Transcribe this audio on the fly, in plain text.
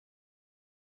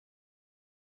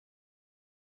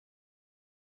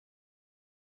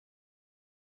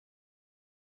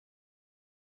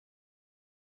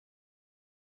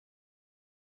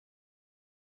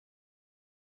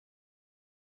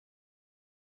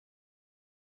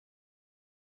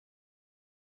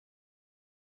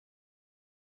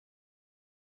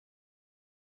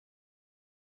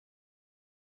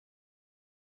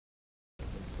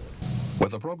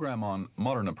With a program on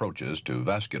modern approaches to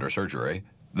vascular surgery,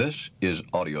 this is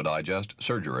Audio Digest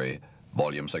Surgery,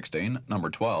 Volume 16, Number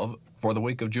 12, for the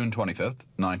week of June 25th,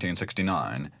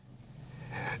 1969.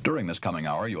 During this coming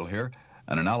hour, you'll hear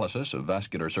an analysis of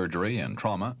vascular surgery in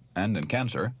trauma and in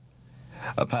cancer,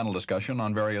 a panel discussion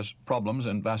on various problems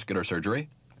in vascular surgery,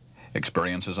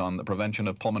 experiences on the prevention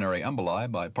of pulmonary emboli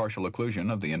by partial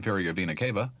occlusion of the inferior vena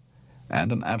cava,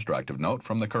 and an abstractive note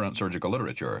from the current surgical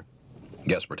literature.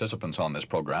 Guest participants on this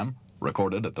program,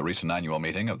 recorded at the recent annual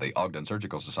meeting of the Ogden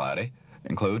Surgical Society,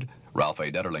 include Ralph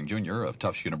A. Detterling, Jr. of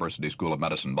Tufts University School of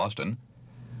Medicine, Boston,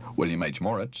 William H.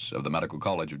 Moritz of the Medical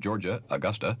College of Georgia,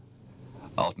 Augusta,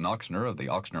 Alton Ochsner of the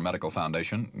Ochsner Medical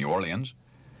Foundation, New Orleans,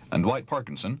 and Dwight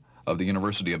Parkinson of the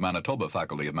University of Manitoba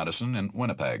Faculty of Medicine in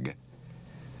Winnipeg.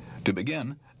 To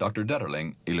begin, Dr.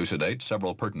 Detterling elucidates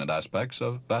several pertinent aspects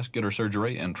of vascular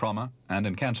surgery in trauma and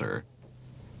in cancer.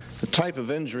 The type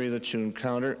of injury that you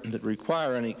encounter that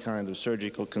require any kind of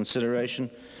surgical consideration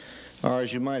are,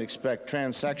 as you might expect,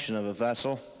 transection of a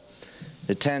vessel,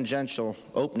 the tangential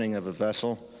opening of a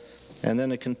vessel, and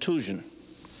then a contusion.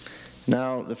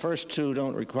 Now, the first two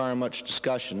don't require much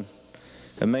discussion.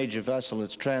 A major vessel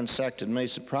that's transected may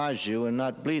surprise you in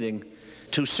not bleeding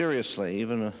too seriously,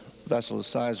 even a vessel the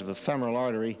size of a femoral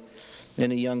artery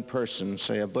in a young person,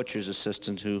 say a butcher's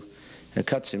assistant who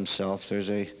cuts himself.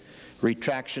 There's a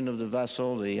retraction of the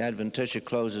vessel, the adventitia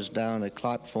closes down, a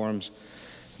clot forms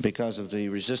because of the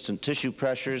resistant tissue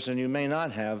pressures, and you may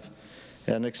not have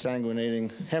an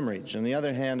exsanguinating hemorrhage. On the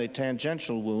other hand, a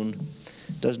tangential wound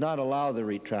does not allow the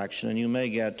retraction, and you may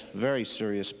get very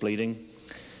serious bleeding,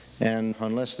 and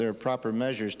unless there are proper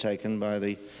measures taken by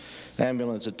the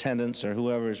ambulance attendants or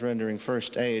whoever is rendering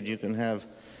first aid, you can have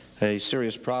a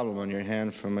serious problem on your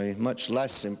hand from a much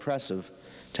less impressive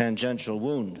tangential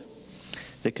wound.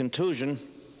 The contusion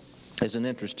is an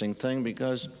interesting thing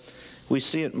because we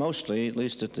see it mostly, at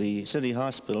least at the city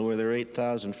hospital, where there are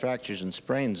 8,000 fractures and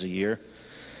sprains a year,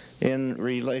 in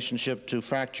relationship to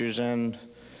fractures and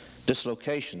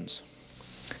dislocations,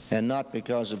 and not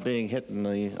because of being hit in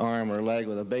the arm or leg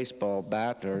with a baseball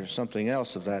bat or something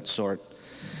else of that sort.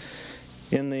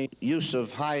 In the use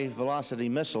of high-velocity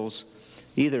missiles,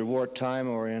 either wartime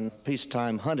or in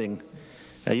peacetime hunting,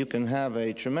 you can have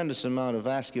a tremendous amount of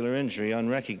vascular injury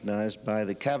unrecognized by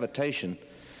the cavitation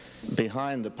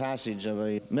behind the passage of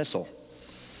a missile.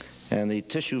 And the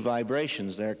tissue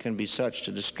vibrations there can be such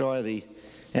to destroy the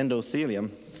endothelium,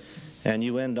 and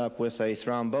you end up with a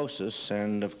thrombosis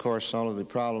and, of course, all of the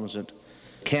problems that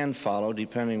can follow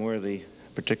depending where the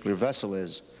particular vessel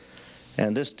is.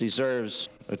 And this deserves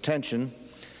attention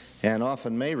and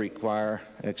often may require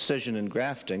excision and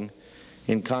grafting,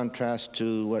 in contrast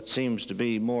to what seems to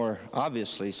be more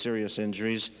obviously serious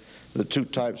injuries, the two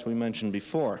types we mentioned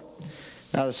before.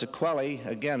 Now, the sequelae,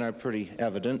 again, are pretty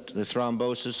evident. The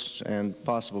thrombosis and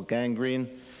possible gangrene,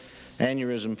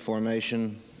 aneurysm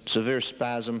formation, severe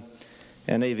spasm,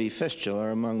 and AV fistula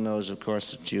are among those, of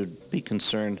course, that you'd be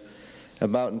concerned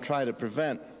about and try to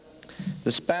prevent.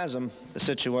 The spasm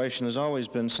situation has always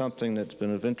been something that's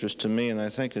been of interest to me, and I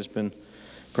think has been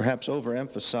perhaps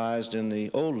overemphasized in the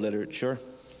old literature,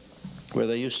 where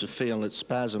they used to feel that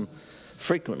spasm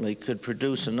frequently could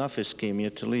produce enough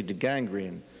ischemia to lead to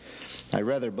gangrene. I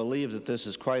rather believe that this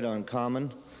is quite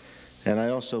uncommon, and I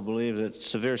also believe that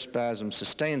severe spasm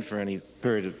sustained for any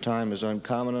period of time is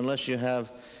uncommon unless you have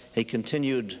a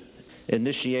continued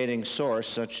initiating source,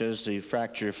 such as the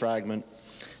fracture, fragment,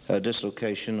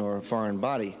 dislocation, or foreign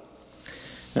body.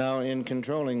 Now, in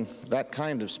controlling that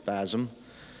kind of spasm,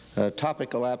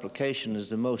 topical application is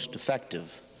the most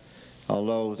effective,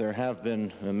 although there have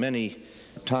been many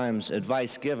times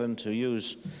advice given to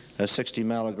use 60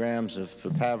 milligrams of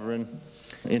papaverin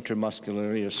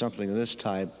intramuscularly or something of this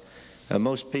type.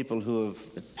 Most people who have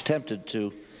attempted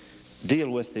to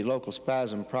deal with the local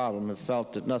spasm problem have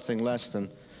felt that nothing less than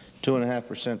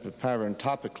 2.5% papaverin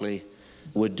topically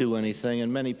would do anything,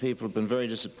 and many people have been very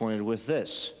disappointed with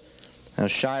this. Now,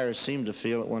 Shires seemed to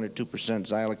feel that 1 or 2%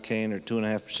 xylocaine or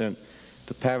 2.5%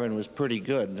 papaverin was pretty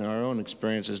good, and our own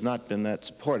experience has not been that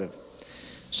supportive.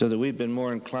 So that we've been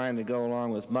more inclined to go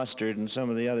along with mustard, and some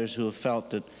of the others who have felt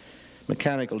that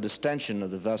mechanical distension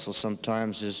of the vessel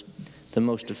sometimes is the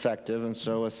most effective, and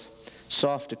so with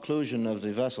soft occlusion of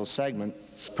the vessel segment,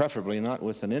 preferably not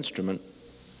with an instrument,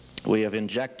 we have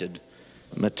injected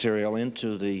material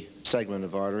into the segment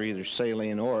of artery, either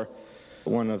saline or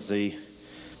one of the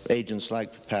agents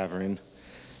like papaverin,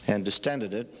 and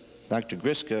distended it. Dr.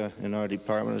 Griska in our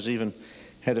department has even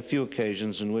had a few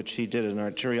occasions in which he did an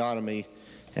arteriotomy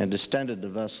and distended the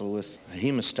vessel with a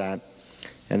hemostat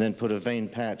and then put a vein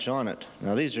patch on it.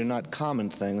 Now, these are not common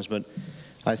things, but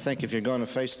I think if you're going to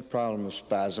face the problem of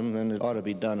spasm, then it ought to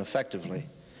be done effectively.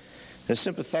 The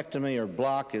sympathectomy or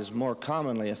block is more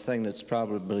commonly a thing that's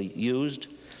probably used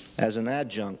as an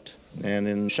adjunct, and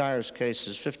in Shire's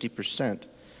cases, 50%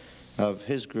 of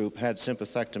his group had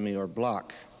sympathectomy or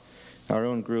block. Our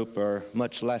own group are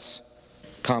much less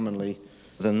commonly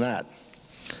than that.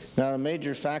 Now, the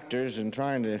major factors in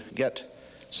trying to get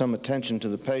some attention to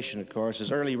the patient, of course,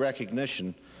 is early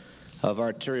recognition of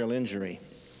arterial injury.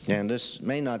 And this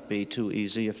may not be too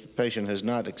easy if the patient has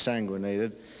not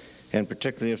exsanguinated, and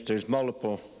particularly if there's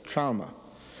multiple trauma.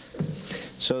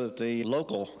 So that the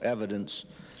local evidence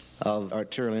of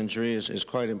arterial injury is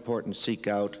quite important to seek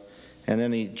out, and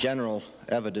any general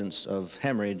evidence of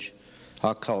hemorrhage,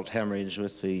 occult hemorrhage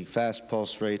with the fast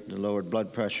pulse rate, the lowered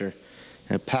blood pressure,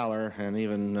 and pallor, and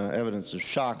even evidence of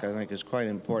shock, I think is quite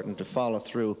important to follow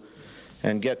through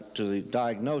and get to the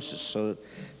diagnosis. So that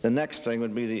the next thing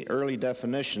would be the early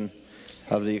definition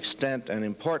of the extent and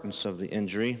importance of the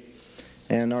injury.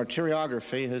 And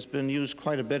arteriography has been used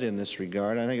quite a bit in this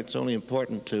regard. I think it's only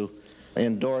important to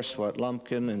endorse what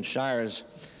Lumpkin and Shires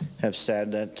have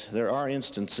said, that there are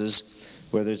instances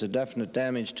where there's a definite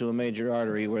damage to a major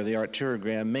artery where the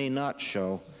arteriogram may not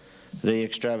show the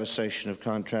extravasation of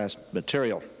contrast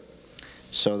material,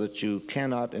 so that you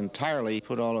cannot entirely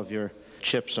put all of your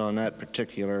chips on that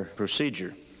particular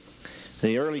procedure.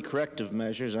 The early corrective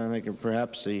measures, I think, are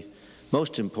perhaps the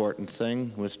most important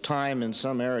thing, with time in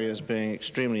some areas being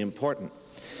extremely important.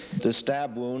 The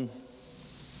stab wound,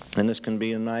 and this can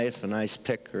be a knife, an ice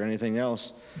pick, or anything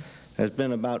else, has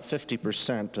been about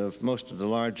 50% of most of the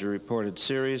larger reported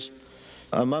series.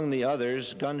 Among the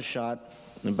others, gunshot,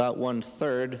 about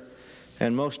 1/3,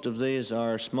 and most of these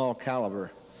are small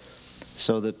caliber,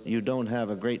 so that you don't have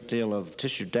a great deal of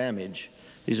tissue damage.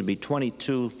 These would be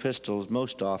 22 pistols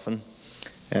most often,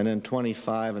 and then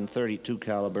 25 and 32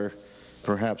 caliber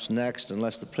perhaps next,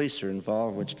 unless the police are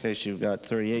involved, in which case you've got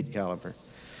 38 caliber.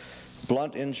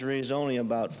 Blunt injuries, only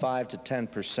about 5 to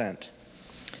 10%.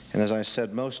 And as I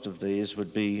said, most of these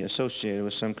would be associated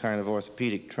with some kind of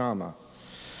orthopedic trauma.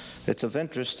 It's of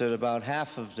interest that about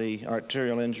half of the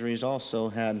arterial injuries also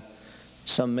had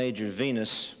some major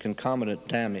venous concomitant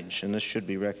damage, and this should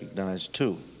be recognized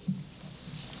too.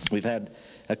 We've had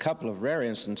a couple of rare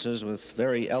instances with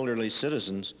very elderly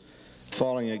citizens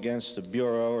falling against a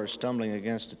bureau or stumbling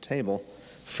against a table,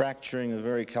 fracturing a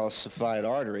very calcified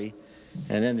artery,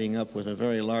 and ending up with a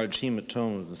very large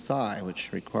hematoma of the thigh,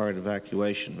 which required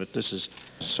evacuation. But this is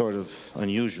sort of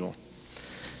unusual.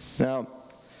 Now,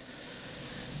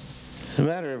 the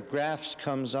matter of grafts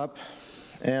comes up,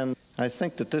 and I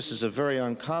think that this is a very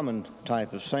uncommon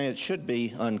type of thing. It should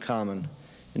be uncommon.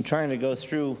 In trying to go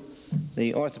through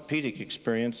the orthopedic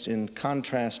experience, in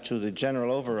contrast to the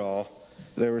general overall,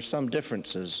 there were some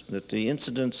differences. That the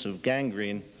incidence of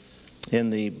gangrene in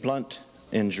the blunt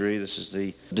injury, this is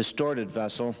the distorted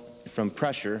vessel from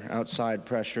pressure, outside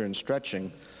pressure and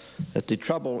stretching, that the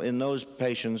trouble in those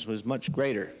patients was much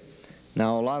greater.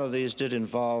 Now, a lot of these did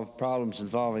involve problems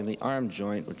involving the arm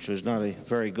joint, which was not a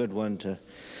very good one to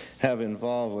have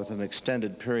involved with an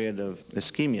extended period of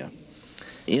ischemia.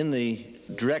 In the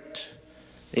direct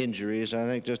injuries, I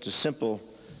think just a simple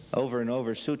over and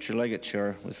over suture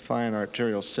ligature with fine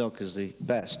arterial silk is the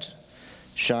best.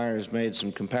 Shire has made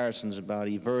some comparisons about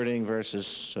everting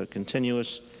versus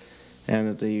continuous, and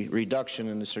that the reduction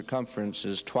in the circumference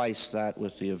is twice that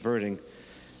with the everting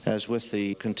as with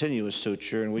the continuous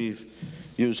suture, and we've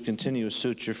used continuous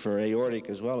suture for aortic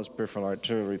as well as peripheral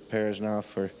arterial repairs now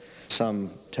for some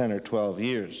 10 or 12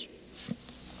 years.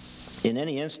 In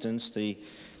any instance, the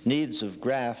needs of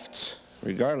grafts,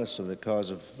 regardless of the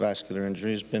cause of vascular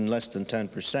injury, has been less than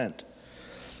 10%.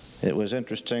 It was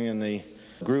interesting in the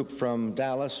group from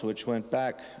Dallas, which went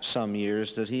back some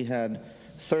years, that he had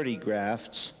 30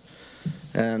 grafts,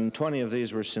 and 20 of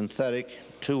these were synthetic,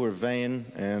 2 were vein,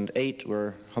 and 8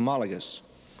 were homologous.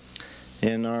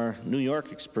 In our New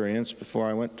York experience, before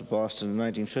I went to Boston in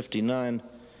 1959,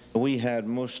 we had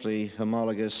mostly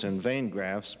homologous and vein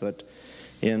grafts, but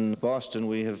in Boston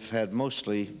we have had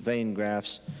mostly vein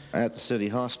grafts at the city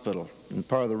hospital. And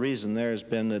part of the reason there has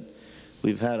been that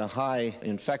we've had a high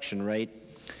infection rate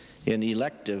in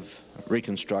elective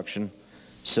reconstruction,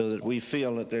 so that we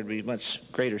feel that there'd be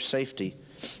much greater safety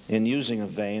in using a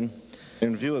vein,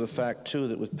 in view of the fact too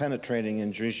that with penetrating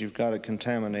injuries you've got a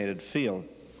contaminated field.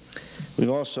 We've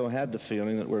also had the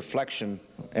feeling that where flexion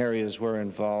areas were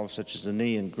involved, such as the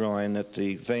knee and groin, that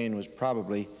the vein was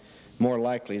probably more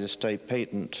likely to stay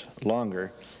patent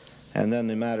longer, and then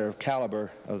the matter of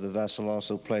caliber of the vessel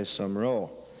also plays some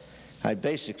role. I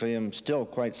basically am still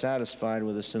quite satisfied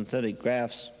with the synthetic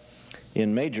grafts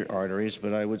in major arteries,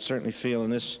 but I would certainly feel in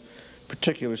this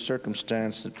particular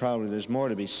circumstance that probably there's more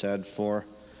to be said for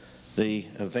the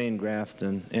vein graft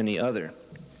than any other.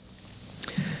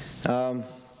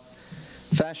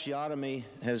 Fasciotomy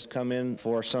has come in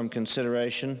for some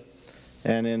consideration,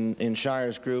 and in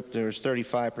Shire's group there's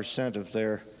 35% of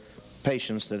their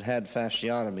patients that had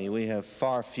fasciotomy. We have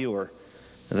far fewer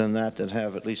than that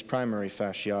have at least primary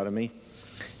fasciotomy,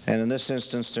 and in this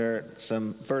instance there are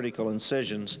some vertical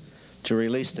incisions to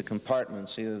release the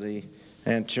compartments, either the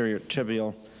anterior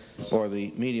tibial or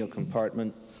the medial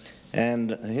compartment,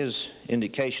 and his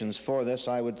indications for this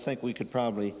I would think we could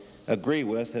probably agree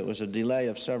with. It was a delay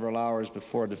of several hours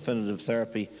before definitive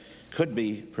therapy could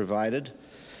be provided.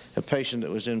 A patient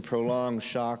that was in prolonged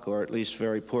shock or at least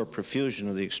very poor perfusion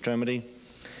of the extremity,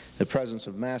 the presence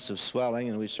of massive swelling,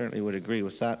 and we certainly would agree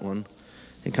with that one,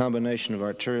 a combination of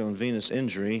arterial and venous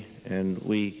injury, and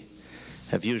we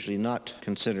have usually not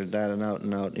considered that an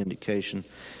out-and-out indication,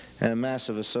 and a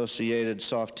massive associated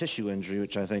soft tissue injury,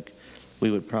 which I think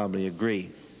we would probably agree.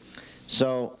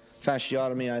 So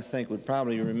fasciotomy, I think, would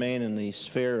probably remain in the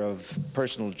sphere of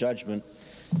personal judgment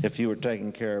if you were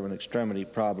taking care of an extremity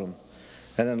problem.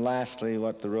 And then lastly,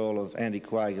 what the role of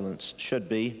anticoagulants should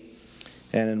be.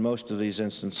 And in most of these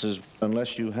instances,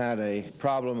 unless you had a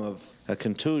problem of a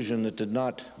contusion that did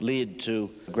not lead to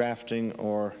grafting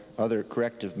or other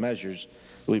corrective measures,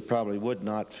 we probably would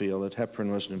not feel that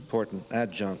heparin was an important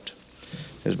adjunct,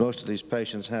 as most of these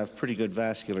patients have pretty good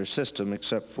vascular system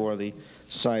except for the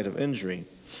site of injury.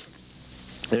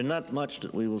 There's not much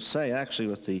that we will say actually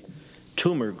with the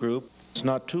tumor group. It's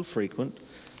not too frequent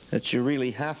that you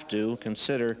really have to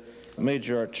consider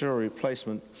major arterial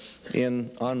replacement in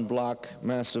en-bloc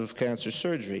massive cancer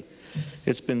surgery.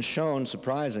 It's been shown,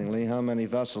 surprisingly, how many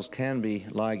vessels can be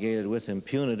ligated with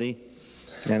impunity,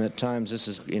 and at times this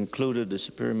has included the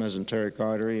superior mesenteric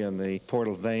artery and the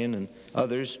portal vein and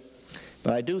others.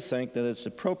 But I do think that it's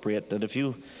appropriate that if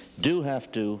you do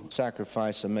have to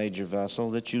sacrifice a major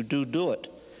vessel, that you do it,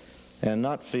 and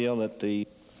not feel that the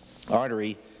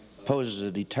artery poses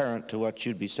a deterrent to what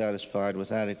you'd be satisfied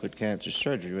with adequate cancer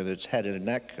surgery, whether it's head and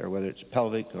neck or whether it's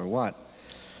pelvic or what,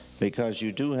 because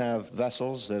you do have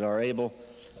vessels that are able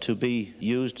to be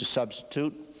used to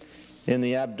substitute. In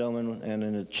the abdomen and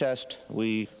in the chest,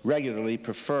 we regularly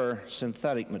prefer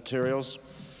synthetic materials.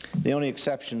 The only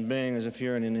exception being is if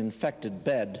you're in an infected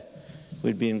bed,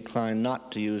 we'd be inclined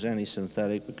not to use any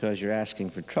synthetic because you're asking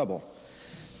for trouble.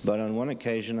 But on one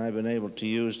occasion, I've been able to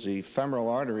use the femoral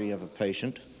artery of a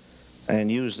patient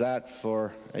and use that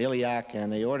for iliac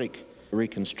and aortic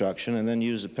reconstruction, and then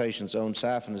use the patient's own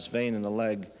saphenous vein in the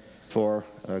leg for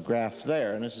a graft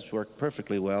there, and this has worked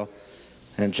perfectly well.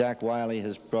 And Jack Wiley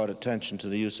has brought attention to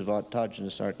the use of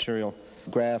autogenous arterial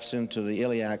grafts into the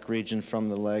iliac region from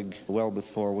the leg well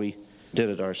before we did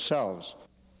it ourselves.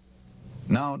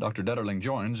 Now Dr. Detterling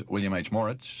joins William H.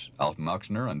 Moritz, Alton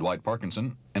Ochsner, and Dwight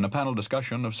Parkinson in a panel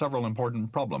discussion of several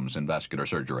important problems in vascular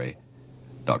surgery.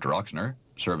 Dr. Ochsner,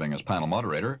 serving as panel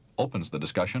moderator, opens the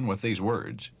discussion with these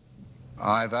words.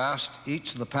 I've asked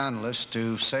each of the panelists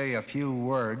to say a few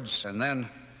words and then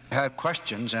have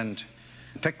questions and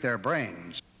pick their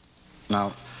brains.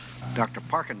 Now, Dr.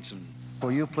 Parkinson,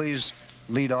 will you please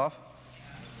lead off?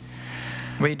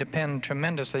 We depend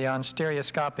tremendously on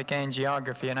stereoscopic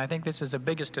angiography, and I think this is the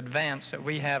biggest advance that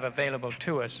we have available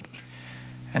to us.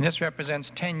 And this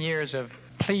represents 10 years of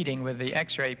pleading with the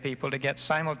X-ray people to get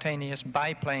simultaneous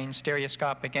biplane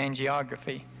stereoscopic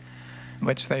angiography,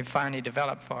 which they've finally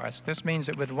developed for us. This means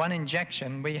that with one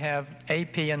injection, we have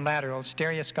AP and lateral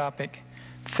stereoscopic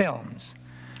films.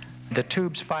 The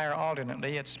tubes fire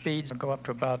alternately at speeds that go up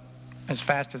to about as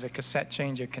fast as a cassette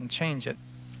changer can change it.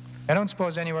 I don't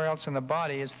suppose anywhere else in the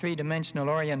body is three-dimensional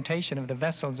orientation of the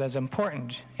vessels as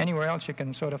important. Anywhere else you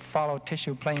can sort of follow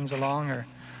tissue planes along or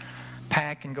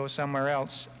pack and go somewhere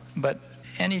else. But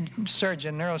any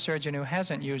surgeon, neurosurgeon who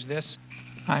hasn't used this,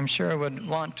 I'm sure would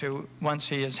want to once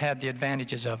he has had the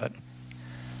advantages of it.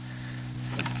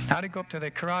 Now to go up to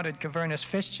the carotid cavernous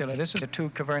fistula. This is the two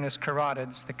cavernous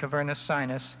carotids, the cavernous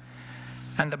sinus,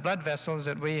 and the blood vessels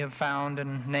that we have found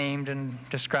and named and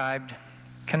described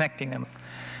connecting them.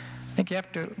 I think you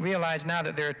have to realize now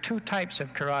that there are two types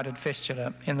of carotid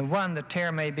fistula. In the one, the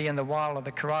tear may be in the wall of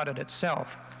the carotid itself,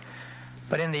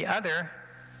 but in the other,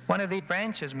 one of the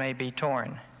branches may be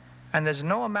torn. And there's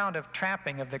no amount of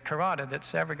trapping of the carotid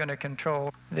that's ever going to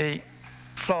control the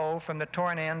flow from the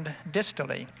torn end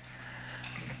distally.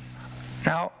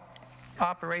 Now,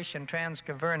 operation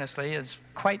transcavernously is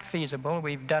quite feasible.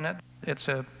 We've done it. It's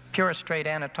a pure straight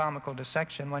anatomical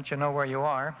dissection once you know where you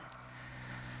are.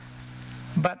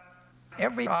 But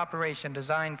Every operation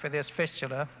designed for this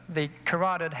fistula, the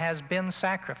carotid has been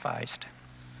sacrificed.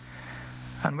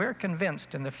 And we're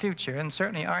convinced in the future, and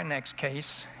certainly our next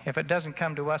case, if it doesn't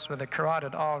come to us with a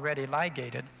carotid already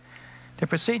ligated, the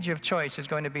procedure of choice is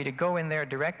going to be to go in there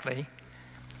directly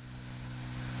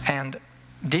and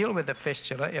deal with the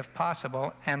fistula, if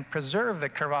possible, and preserve the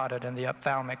carotid in the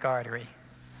ophthalmic artery.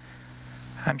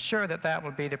 I'm sure that that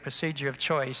will be the procedure of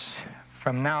choice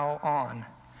from now on.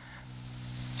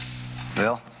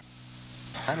 Bill,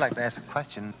 I'd like to ask a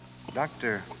question.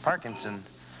 Dr. Parkinson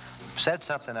said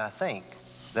something, I think,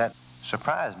 that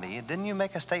surprised me. Didn't you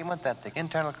make a statement that the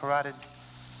internal carotid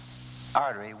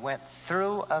artery went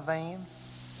through a vein?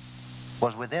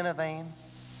 Was within a vein?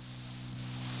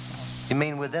 You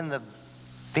mean within the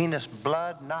venous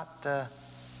blood, not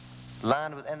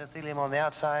lined with endothelium on the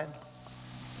outside?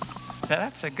 Now,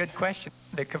 that's a good question.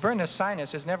 The cavernous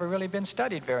sinus has never really been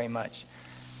studied very much.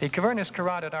 The cavernous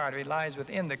carotid artery lies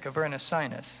within the cavernous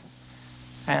sinus.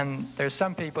 And there's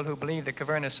some people who believe the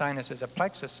cavernous sinus is a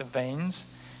plexus of veins,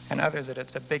 and others that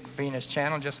it's a big venous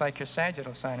channel, just like your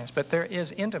sagittal sinus. But there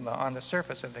is intima on the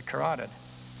surface of the carotid.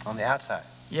 On the outside?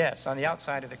 Yes, on the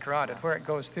outside of the carotid, where it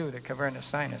goes through the cavernous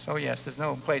sinus. Oh, yes, there's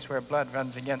no place where blood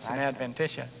runs against an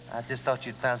adventitia. I just thought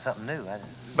you'd found something new.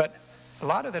 But a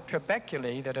lot of the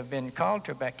trabeculae that have been called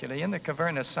trabeculae in the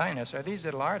cavernous sinus are these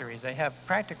little arteries. They have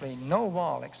practically no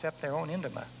wall except their own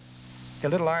intima. The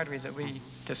little arteries that we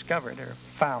discovered or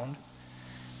found.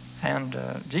 And,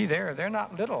 gee, they're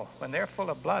not little. When they're full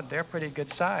of blood, they're pretty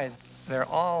good size. They're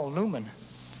all lumen.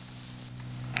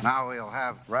 Now we'll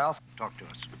have Ralph talk to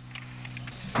us.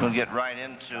 We'll get right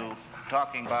into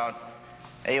talking about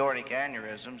aortic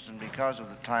aneurysms, and because of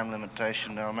the time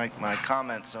limitation, I'll make my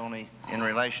comments only in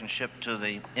relationship to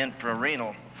the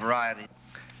infrarenal variety.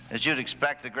 As you'd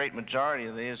expect, the great majority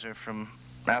of these are from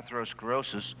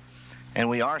atherosclerosis, and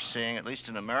we are seeing, at least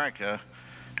in America,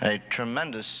 a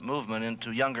tremendous movement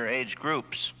into younger age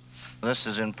groups. This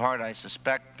is in part, I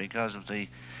suspect, because of the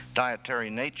dietary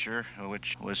nature,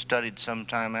 which was studied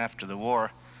sometime after the war,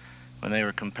 when they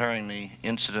were comparing the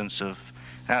incidence of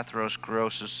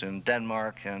atherosclerosis in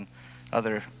Denmark and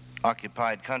other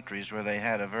occupied countries where they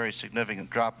had a very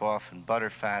significant drop-off in butter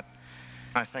fat.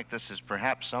 I think this is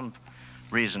perhaps some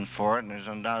reason for it, and there's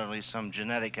undoubtedly some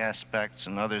genetic aspects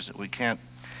and others that we can't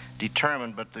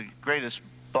determine, but the greatest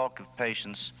bulk of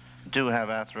patients do have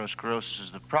atherosclerosis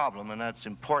as the problem, and that's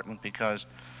important because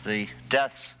the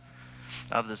deaths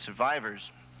of the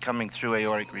survivors coming through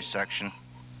aortic resection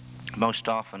most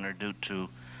often are due to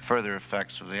further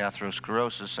effects of the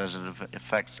atherosclerosis as it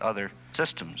affects other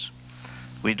systems.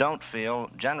 We don't feel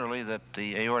generally that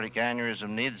the aortic aneurysm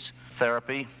needs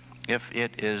therapy if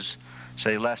it is,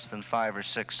 say, less than 5 or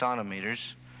 6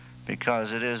 centimeters,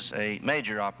 because it is a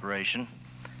major operation.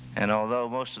 And although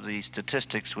most of the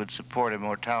statistics would support a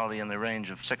mortality in the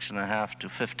range of 6.5% to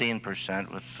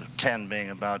 15%, with 10 being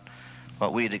about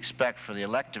what we'd expect for the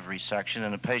elective resection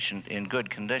in a patient in good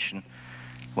condition,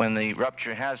 when the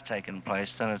rupture has taken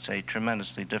place, then it's a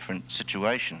tremendously different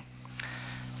situation.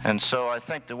 And so I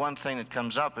think the one thing that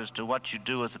comes up is to what you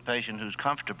do with a patient who's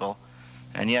comfortable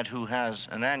and yet who has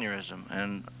an aneurysm.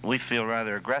 And we feel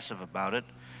rather aggressive about it,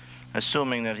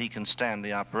 assuming that he can stand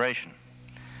the operation.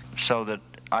 So that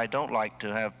I don't like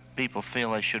to have people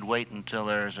feel they should wait until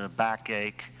there's a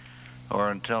backache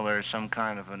or until there's some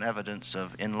kind of an evidence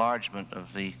of enlargement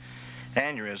of the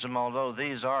aneurysm, although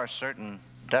these are certain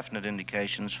definite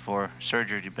indications for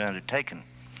surgery to be undertaken.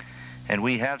 And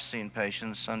we have seen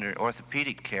patients under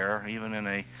orthopedic care, even in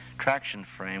a traction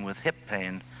frame, with hip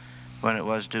pain when it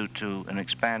was due to an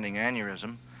expanding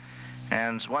aneurysm.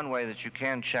 And one way that you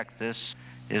can check this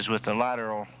is with the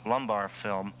lateral lumbar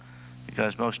film,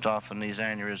 because most often these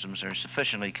aneurysms are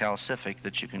sufficiently calcific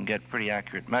that you can get pretty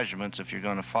accurate measurements if you're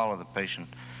going to follow the patient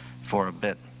for a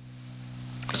bit.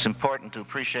 It's important to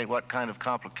appreciate what kind of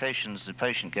complications the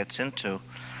patient gets into.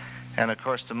 And of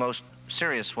course, the most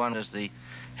serious one is the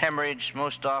hemorrhage.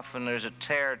 Most often there's a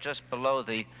tear just below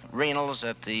the renals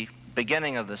at the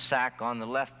beginning of the sac on the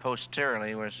left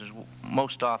posteriorly, which is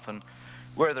most often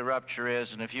where the rupture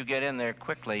is. And if you get in there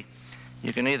quickly,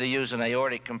 you can either use an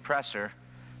aortic compressor,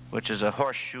 which is a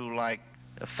horseshoe-like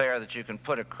affair that you can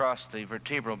put across the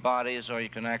vertebral bodies, or you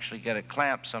can actually get a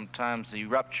clamp. Sometimes the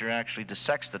rupture actually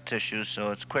dissects the tissue,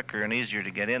 so it's quicker and easier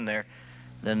to get in there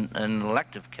than in an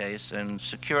elective case, and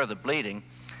secure the bleeding,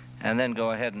 and then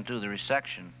go ahead and do the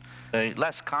resection. A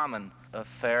less common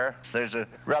affair, there's a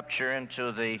rupture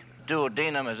into the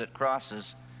duodenum as it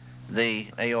crosses the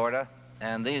aorta,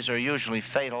 and these are usually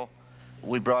fatal.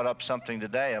 We brought up something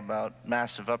today about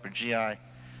massive upper GI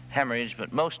hemorrhage,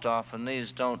 but most often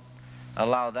these don't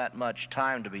allow that much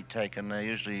time to be taken. They're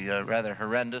usually rather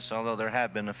horrendous, although there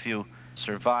have been a few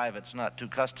survive. It's not too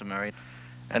customary.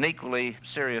 An equally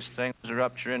serious thing is a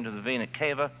rupture into the vena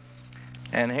cava.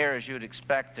 And here, as you'd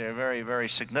expect, there are very, very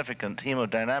significant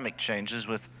hemodynamic changes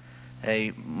with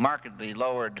a markedly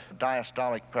lowered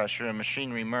diastolic pressure, a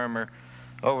machinery murmur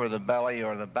over the belly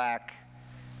or the back,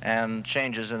 and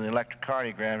changes in the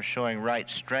electrocardiogram showing right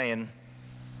strain,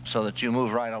 so that you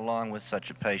move right along with such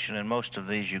a patient. And most of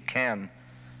these you can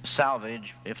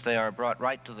salvage if they are brought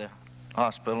right to the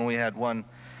hospital. And we had one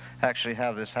actually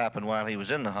have this happen while he was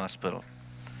in the hospital.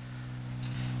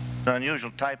 An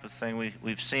unusual type of thing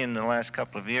we've seen in the last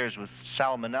couple of years with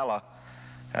salmonella,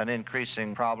 an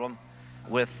increasing problem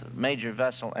with major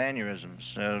vessel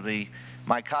aneurysms. The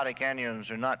mycotic aneurysms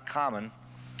are not common,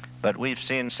 but we've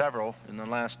seen several in the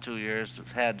last 2 years that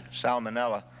had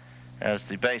salmonella as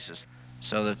the basis.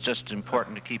 So that's just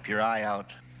important to keep your eye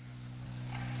out.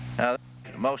 Now,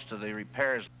 most of the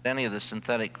repairs, any of the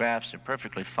synthetic grafts are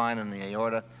perfectly fine in the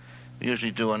aorta. We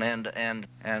usually do an end-to-end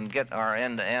and get our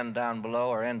end-to-end down below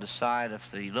or end-to-side. If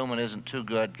the lumen isn't too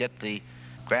good, get the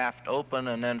graft open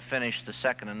and then finish the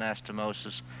second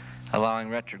anastomosis, allowing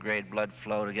retrograde blood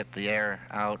flow to get the air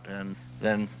out, and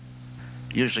then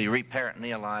usually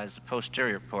reperitonealize the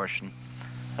posterior portion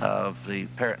of the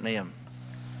peritoneum.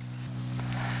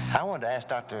 I wanted to ask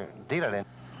Dr. Dieterlen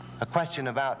a question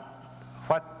about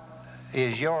what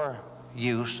is your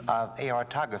use of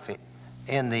aortography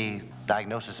in the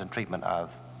diagnosis and treatment of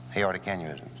aortic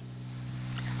aneurysms?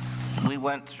 We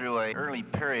went through an early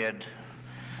period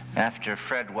after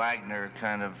Fred Wagner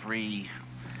kind of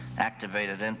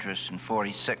reactivated interest in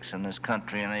 '46 in this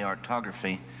country in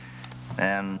aortography.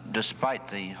 And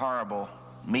despite the horrible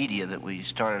media that we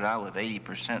started out with,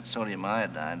 80% sodium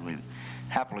iodide, we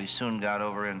happily soon got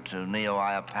over into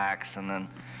neo-IOPAX, and then,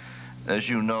 as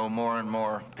you know, more and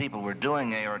more people were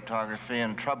doing aortography,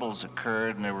 and troubles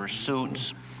occurred, and there were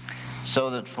suits, so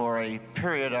that for a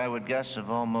period, I would guess, of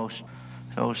almost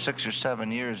 6 or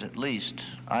 7 years at least,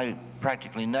 I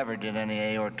practically never did any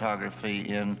aortography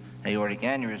in aortic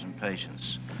aneurysm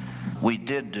patients. We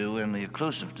did do in the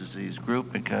occlusive disease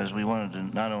group, because we wanted to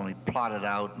not only plot it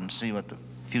out and see what the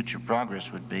future progress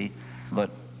would be, but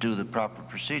do the proper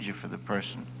procedure for the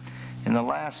person. In the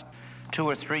last 2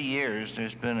 or 3 years,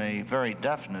 there's been a very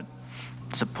definite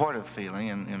supportive feeling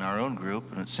in our own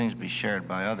group, and it seems to be shared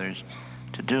by others,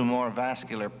 to do more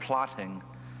vascular plotting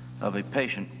of a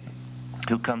patient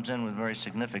who comes in with very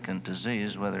significant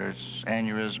disease, whether it's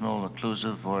aneurysmal,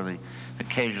 occlusive, or the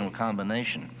occasional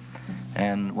combination.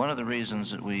 And one of the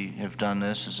reasons that we have done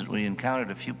this is that we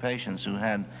encountered a few patients who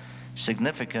had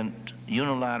significant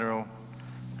unilateral,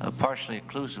 partially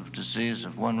occlusive disease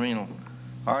of one renal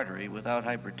artery without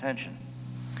hypertension.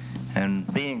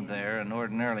 And being there and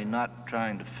ordinarily not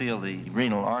trying to feel the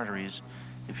renal arteries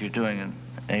if you're doing an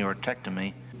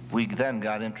aortectomy, we then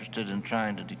got interested in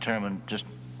trying to determine just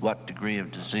what degree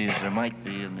of disease there might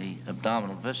be in the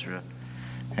abdominal viscera.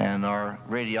 And our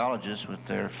radiologists, with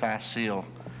their fast seal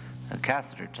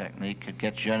catheter technique, could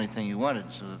get you anything you wanted,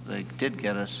 so that they did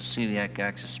get us a celiac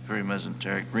axis, superior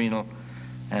mesenteric renal,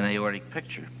 and aortic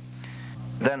picture.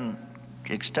 Then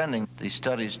extending the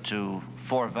studies to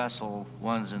 4-vessel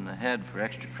ones in the head for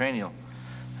extracranial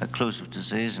occlusive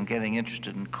disease, and getting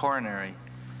interested in coronary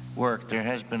work, there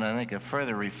has been, I think, a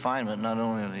further refinement, not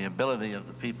only of the ability of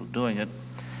the people doing it,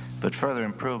 but further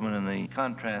improvement in the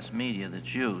contrast media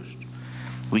that's used.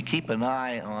 We keep an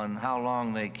eye on how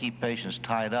long they keep patients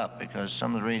tied up, because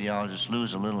some of the radiologists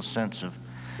lose a little sense of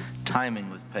timing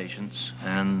with patients,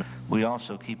 and we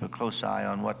also keep a close eye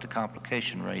on what the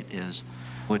complication rate is,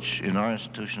 which in our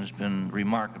institution has been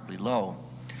remarkably low.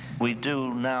 We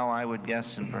do now, I would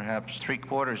guess, in perhaps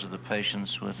 3/4 of the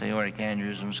patients with aortic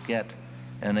aneurysms get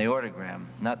an aortogram,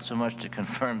 not so much to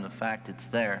confirm the fact it's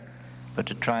there, but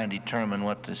to try and determine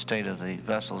what the state of the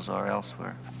vessels are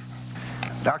elsewhere.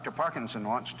 Dr. Parkinson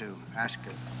wants to ask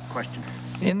a question.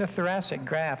 In the thoracic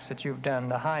grafts that you've done,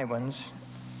 the high ones,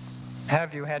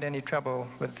 have you had any trouble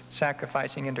with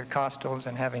sacrificing intercostals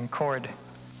and having cord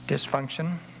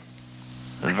dysfunction?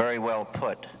 Very well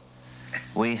put.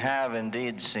 We have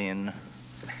indeed seen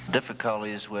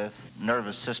difficulties with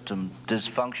nervous system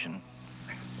dysfunction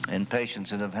in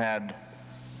patients that have had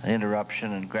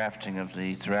interruption and grafting of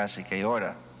the thoracic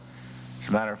aorta. As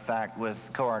a matter of fact, with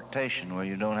coarctation, where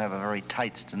you don't have a very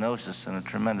tight stenosis and a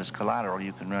tremendous collateral,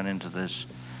 you can run into this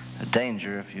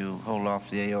danger if you hold off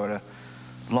the aorta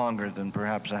longer than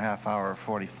perhaps a half hour or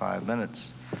 45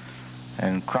 minutes.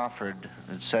 And Crawford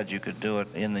had said you could do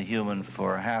it in the human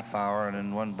for a half hour, and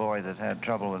in one boy that had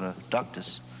trouble with a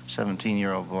ductus,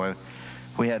 17-year-old boy,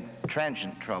 we had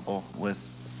transient trouble with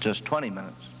just 20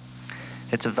 minutes.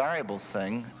 It's a variable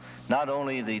thing, not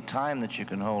only the time that you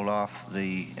can hold off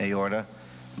the aorta,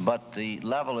 but the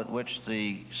level at which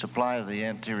the supply of the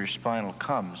anterior spinal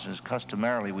comes, as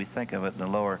customarily we think of it in the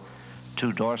lower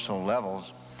two dorsal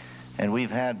levels. And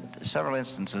we've had several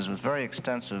instances with very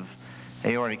extensive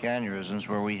aortic aneurysms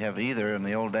where we have either, in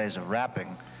the old days of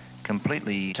wrapping,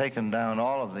 completely taken down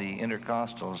all of the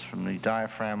intercostals from the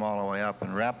diaphragm all the way up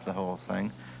and wrapped the whole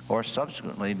thing, or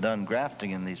subsequently done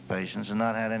grafting in these patients and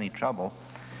not had any trouble.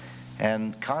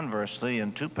 And conversely,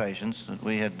 in two patients that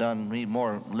we had done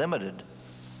more limited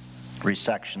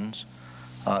resections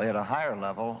at a higher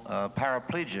level,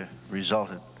 paraplegia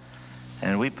resulted.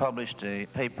 And we published a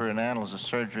paper in Annals of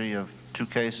Surgery of two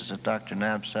cases that Dr.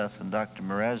 Nabseth and Dr.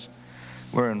 Merez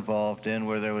were involved in,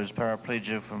 where there was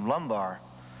paraplegia from lumbar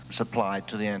supplied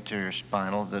to the anterior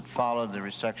spinal that followed the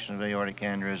resection of aortic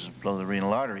aneurysm below the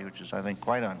renal artery, which is, I think,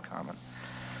 quite uncommon.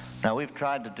 Now, we've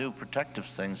tried to do protective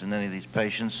things in any of these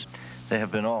patients. There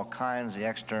have been all kinds, the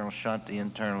external shunt, the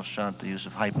internal shunt, the use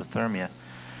of hypothermia,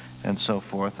 and so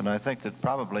forth. And I think that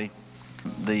probably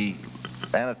the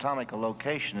anatomical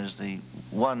location is the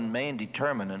one main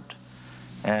determinant,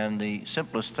 and the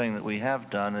simplest thing that we have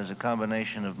done is a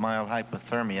combination of mild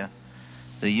hypothermia,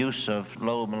 the use of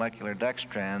low molecular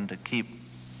dextran to keep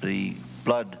the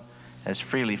blood as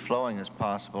freely flowing as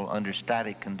possible under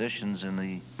static conditions in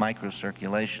the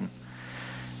microcirculation,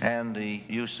 and the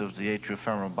use of the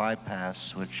atriofemoral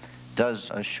bypass, which does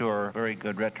assure very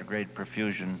good retrograde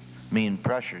perfusion mean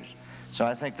pressures. So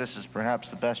I think this is perhaps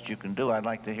the best you can do. I'd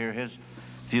like to hear his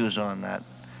views on that.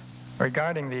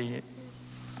 Regarding the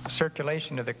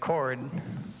circulation of the cord,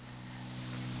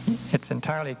 it's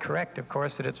entirely correct, of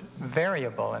course, that it's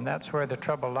variable, and that's where the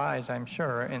trouble lies, I'm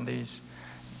sure, in these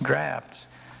grafts.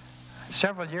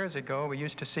 Several years ago, we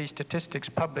used to see statistics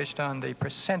published on the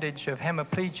percentage of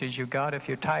hemiplegias you got if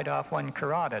you tied off one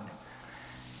carotid.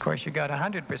 Of course, you got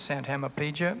 100%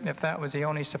 hemiplegia if that was the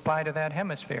only supply to that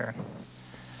hemisphere.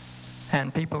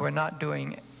 And people were not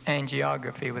doing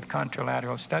angiography with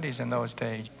contralateral studies in those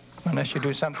days. Unless you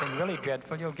do something really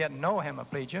dreadful, you'll get no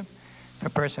hemiplegia if a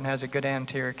person has a good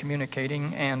anterior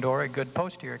communicating and or a good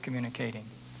posterior communicating.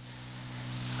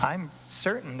 I'm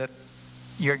certain that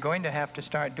you're going to have to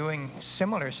start doing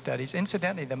similar studies.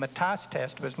 Incidentally, the Matas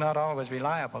test was not always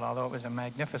reliable, although it was a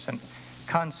magnificent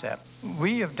concept.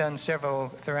 We have done several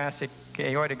thoracic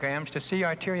aortograms to see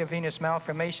arteriovenous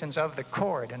malformations of the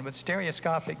cord, and with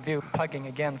stereoscopic view, plugging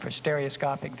again for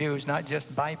stereoscopic views, not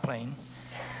just biplane,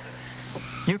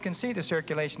 you can see the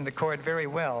circulation of the cord very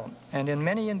well. And in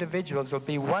many individuals, there'll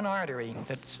be one artery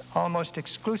that almost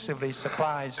exclusively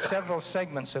supplies several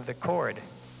segments of the cord.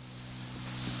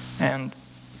 And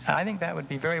I think that would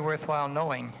be very worthwhile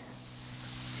knowing.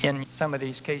 In some of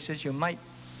these cases, you might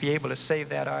be able to save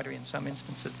that artery in some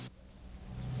instances.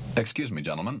 Excuse me,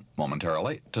 gentlemen,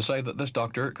 momentarily, to say that this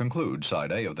doctor concludes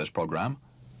Side A of this program.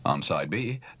 On Side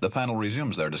B, the panel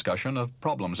resumes their discussion of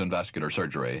problems in vascular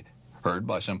surgery, heard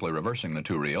by simply reversing the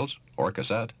two reels, or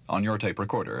cassette, on your tape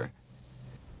recorder.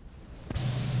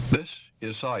 This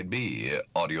is Side B,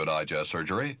 Audio Digest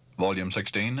Surgery, Volume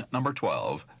 16, Number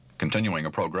 12, continuing a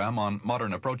program on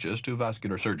modern approaches to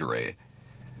vascular surgery.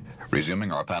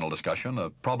 Resuming our panel discussion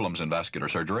of problems in vascular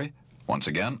surgery, once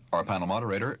again, our panel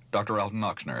moderator, Dr. Alton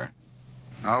Ochsner.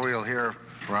 Now we'll hear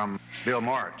from Bill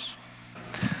Moritz.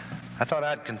 I thought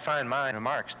I'd confine my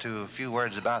remarks to a few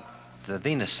words about the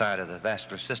venous side of the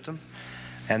vascular system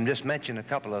and just mention a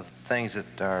couple of things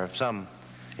that are of some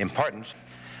importance.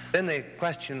 Then the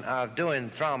question of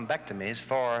doing thrombectomies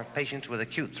for patients with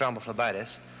acute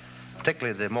thrombophlebitis,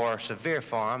 particularly the more severe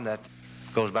form that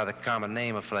goes by the common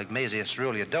name of phlegmasia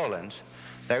cerulea dolens,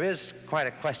 there is quite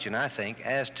a question, I think,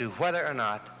 as to whether or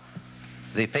not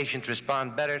the patients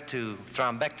respond better to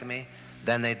thrombectomy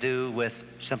than they do with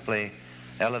simply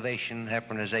elevation,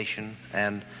 heparinization,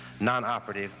 and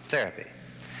non-operative therapy.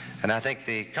 And I think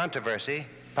the controversy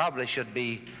probably should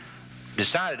be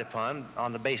decided upon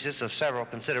on the basis of several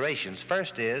considerations.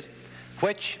 First is,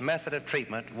 which method of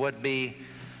treatment would be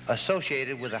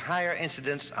associated with a higher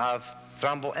incidence of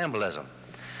thromboembolism?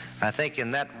 I think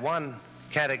in that one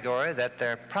category that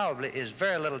there probably is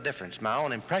very little difference. My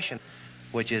own impression,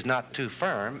 which is not too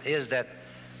firm, is that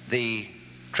the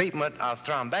treatment of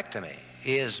thrombectomy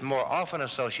is more often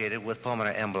associated with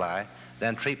pulmonary emboli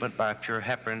than treatment by pure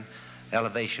heparin,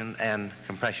 elevation, and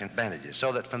compression bandages.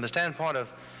 So that from the standpoint of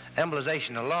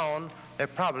embolization alone, there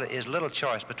probably is little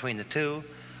choice between the two,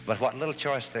 but what little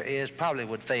choice there is probably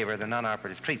would favor the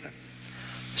non-operative treatment.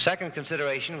 Second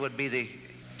consideration would be the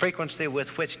frequency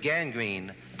with which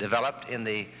gangrene developed in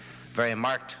the very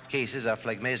marked cases of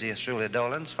phlegmasia cerulea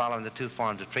dolens following the two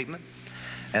forms of treatment.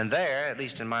 And there, at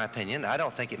least in my opinion, I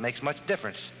don't think it makes much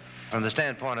difference. From the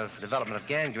standpoint of development of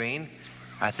gangrene,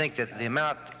 I think that the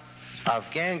amount of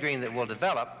gangrene that will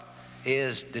develop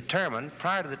is determined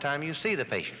prior to the time you see the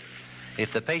patient.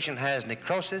 If the patient has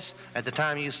necrosis at the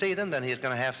time you see them, then he's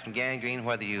going to have some gangrene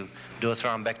whether you do a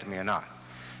thrombectomy or not.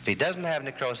 If he doesn't have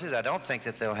necrosis, I don't think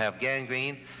that they'll have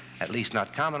gangrene, at least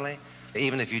not commonly,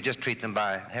 even if you just treat them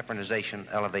by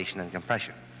heparinization, elevation, and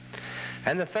compression.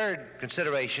 And the third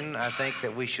consideration I think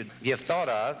that we should give thought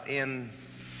of in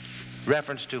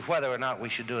reference to whether or not we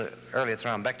should do early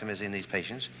thrombectomies in these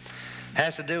patients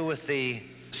has to do with the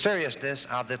seriousness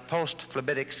of the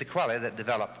post-phlebitic sequelae that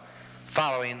develop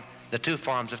following the two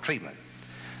forms of treatment.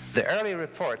 The early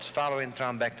reports following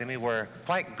thrombectomy were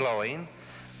quite glowing,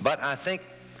 but I think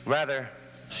rather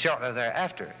shortly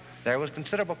thereafter, there was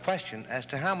considerable question as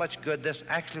to how much good this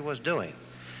actually was doing.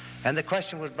 And the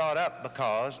question was brought up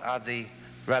because of the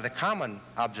rather common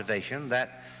observation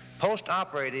that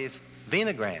post-operative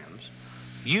venograms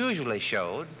usually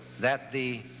showed that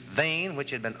the vein which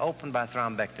had been opened by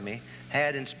thrombectomy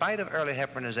had, in spite of early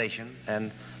heparinization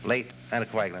and late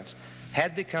anticoagulants,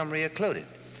 had become reoccluded.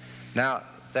 Now,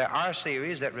 there are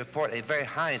series that report a very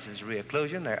high incidence of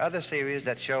reocclusion. There are other series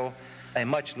that show a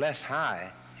much less high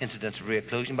incidence of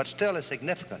reocclusion, but still a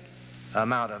significant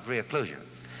amount of reocclusion.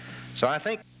 So I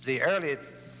think the early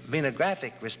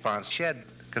venographic response shed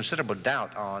considerable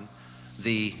doubt on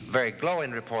the very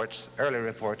glowing reports, early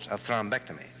reports of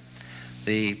thrombectomy.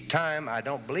 The time, I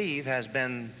don't believe, has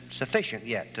been sufficient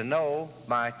yet to know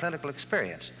by clinical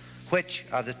experience which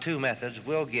of the two methods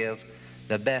will give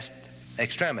the best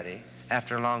extremity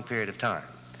after a long period of time.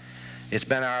 It's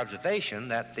been our observation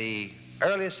that the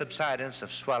earliest subsidence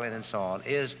of swelling and so on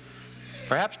is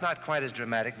perhaps not quite as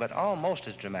dramatic, but almost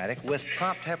as dramatic with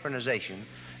prompt heparinization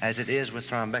as it is with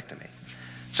thrombectomy.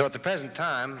 So at the present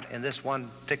time, in this one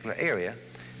particular area,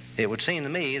 it would seem to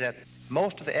me that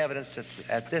most of the evidence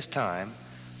at this time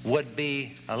would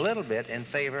be a little bit in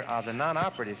favor of the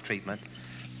non-operative treatment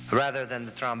rather than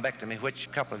the thrombectomy, which a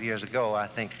couple of years ago I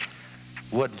think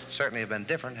would certainly have been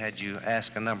different had you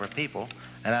asked a number of people.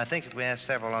 And I think if we asked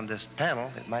several on this panel,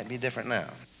 it might be different now.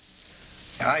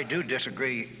 I do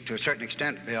disagree to a certain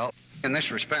extent, Bill, in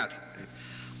this respect.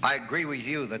 I agree with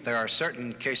you that there are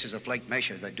certain cases of flake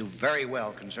Mesch's that do very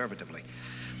well conservatively,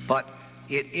 but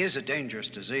it is a dangerous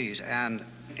disease, and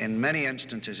in many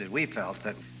instances we felt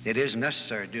that it is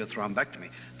necessary to do a thrombectomy.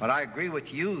 But I agree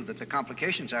with you that the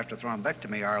complications after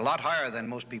thrombectomy are a lot higher than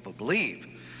most people believe.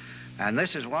 And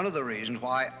this is one of the reasons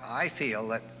why I feel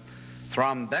that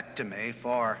thrombectomy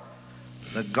for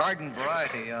the garden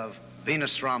variety of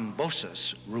venous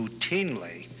thrombosis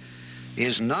routinely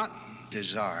is not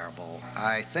desirable.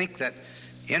 I think that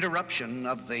interruption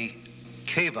of the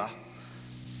cava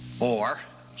or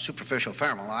superficial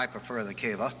femoral, I prefer the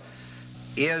cava,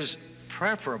 is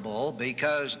preferable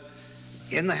because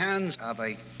in the hands of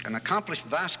an accomplished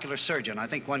vascular surgeon, I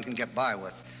think one can get by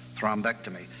with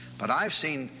thrombectomy. But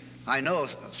I know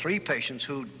 3 patients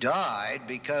who died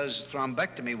because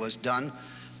thrombectomy was done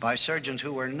by surgeons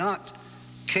who were not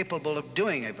capable of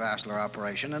doing a vascular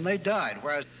operation, and they died,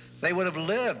 whereas they would have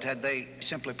lived had they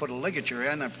simply put a ligature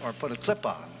in or put a clip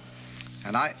on.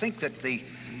 And I think that the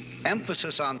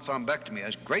emphasis on thrombectomy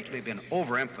has greatly been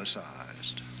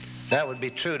overemphasized. That would be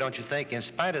true, don't you think, in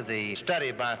spite of the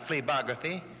study by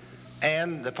phlebography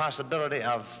and the possibility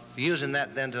of using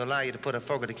that then to allow you to put a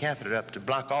Fogarty catheter up to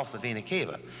block off the vena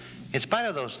cava. In spite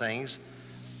of those things,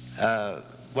 well,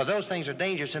 those things are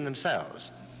dangerous in themselves.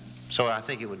 So I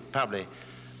think it would probably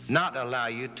not allow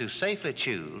you to safely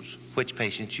choose which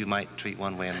patients you might treat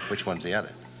one way and which one's the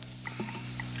other.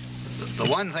 The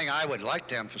one thing I would like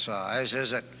to emphasize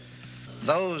is that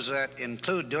those that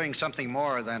include doing something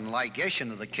more than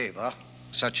ligation of the cava,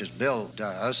 such as Bill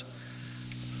does,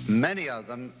 many of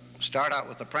them start out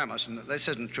with the premise, and this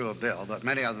isn't true of Bill, but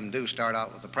many of them do start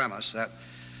out with the premise that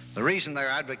the reason they're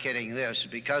advocating this is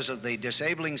because of the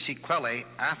disabling sequelae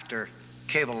after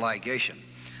caval ligation.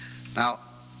 Now,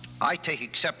 I take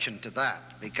exception to that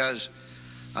because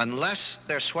unless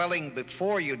they're swelling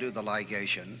before you do the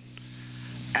ligation,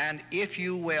 and if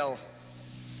you will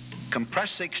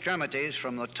compress the extremities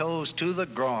from the toes to the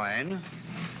groin,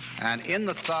 and in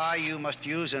the thigh you must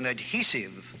use an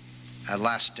adhesive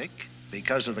elastic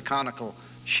because of the conical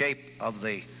shape of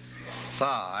the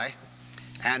thigh,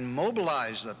 and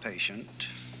mobilize the patient,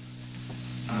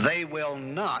 they will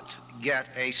not get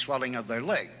a swelling of their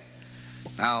leg.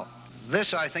 Now,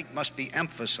 this, I think, must be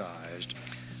emphasized.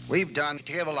 We've done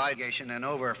caval ligation in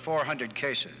over 400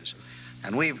 cases,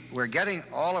 and we're getting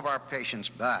all of our patients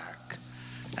back,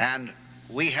 and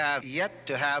we have yet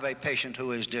to have a patient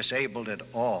who is disabled at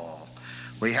all.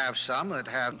 We have some that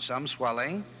have some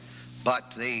swelling,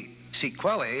 but the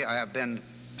sequelae have been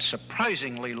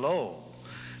surprisingly low,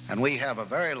 and we have a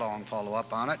very long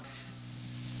follow-up on it.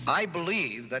 I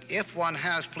believe that if one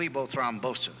has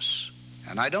phlebothrombosis,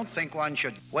 and I don't think one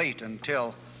should wait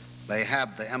until they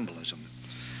have the embolism.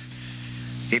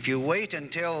 If you wait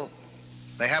until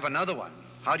they have another one,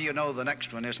 how do you know the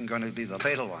next one isn't going to be the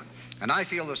fatal one? And I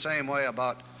feel the same way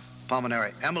about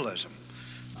pulmonary embolism.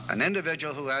 An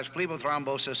individual who has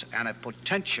phlebothrombosis and a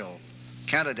potential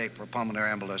candidate for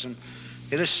pulmonary embolism,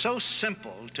 it is so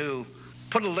simple to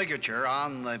put a ligature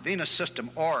on the venous system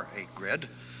or a grid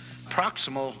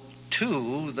proximal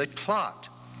to the clot.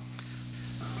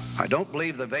 I don't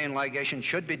believe the vein ligation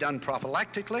should be done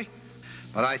prophylactically,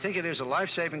 but I think it is a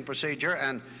life-saving procedure,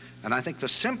 and I think the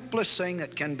simplest thing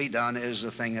that can be done is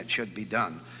the thing that should be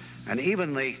done. And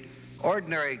even the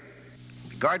ordinary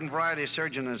garden variety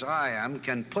surgeon as I am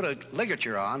can put a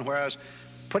ligature on, whereas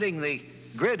putting the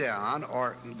grid on,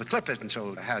 or the clip isn't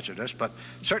so hazardous, but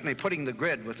certainly putting the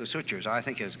grid with the sutures I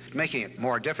think is making it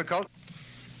more difficult.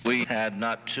 We had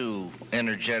not too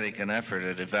energetic an effort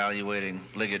at evaluating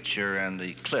ligature and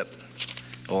the clip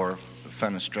or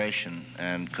fenestration,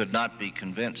 and could not be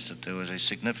convinced that there was a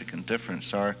significant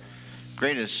difference. Our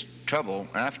greatest trouble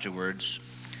afterwards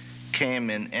came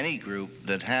in any group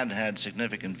that had had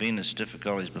significant venous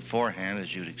difficulties beforehand,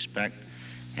 as you'd expect,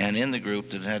 and in the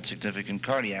group that had significant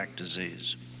cardiac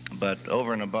disease. But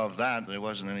over and above that, there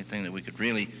wasn't anything that we could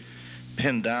really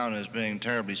pin down as being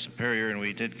terribly superior, and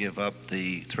we did give up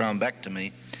the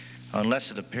thrombectomy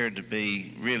unless it appeared to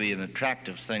be really an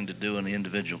attractive thing to do in the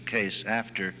individual case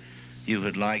after you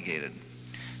had ligated.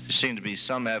 There seemed to be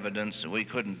some evidence that we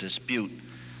couldn't dispute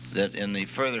that in the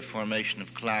further formation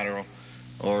of collateral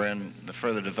or in the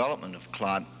further development of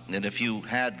clot, that if you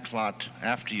had clot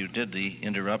after you did the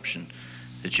interruption,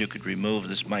 that you could remove,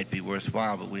 this might be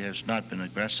worthwhile, but we have not been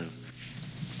aggressive.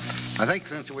 I think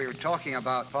since we were talking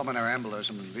about pulmonary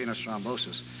embolism and venous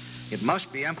thrombosis, it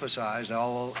must be emphasized,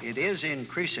 although it is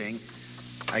increasing,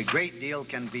 a great deal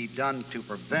can be done to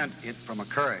prevent it from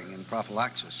occurring in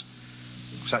prophylaxis,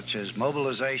 such as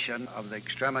mobilization of the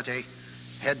extremity,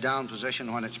 head-down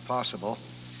position when it's possible,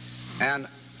 and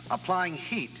applying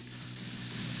heat.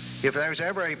 If there's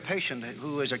ever a patient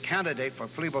who is a candidate for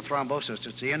phlebothrombosis,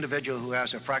 it's the individual who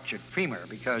has a fractured femur,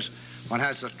 because one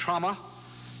has the trauma,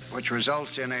 which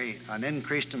results in an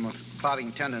increased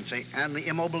clotting tendency, and the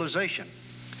immobilization,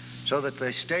 so that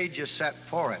the stage is set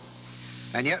for it.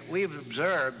 And yet we've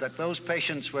observed that those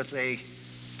patients with a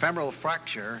femoral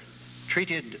fracture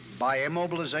treated by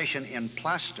immobilization in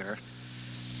plaster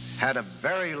had a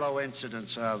very low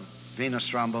incidence of venous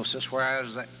thrombosis,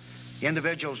 whereas the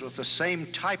individuals with the same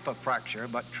type of fracture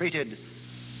but treated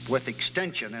with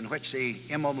extension, in which the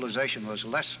immobilization was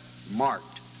less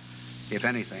marked, if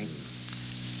anything,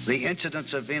 the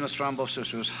incidence of venous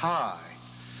thrombosis was high.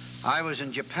 I was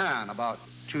in Japan about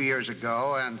 2 years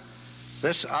ago, and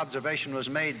this observation was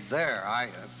made there. I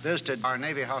visited our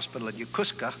Navy hospital at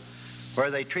Yokosuka, where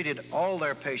they treated all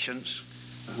their patients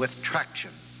with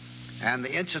traction, and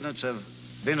the incidence of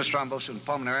venous thrombosis and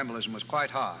pulmonary embolism was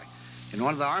quite high. In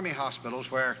one of the Army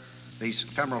hospitals where these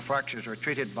femoral fractures were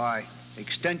treated by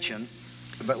extension,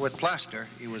 but with plaster,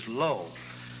 it was low.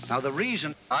 Now, the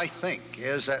reason, I think,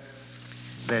 is that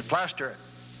the plaster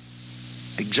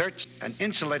exerts an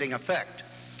insulating effect,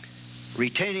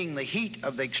 retaining the heat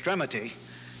of the extremity,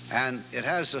 and it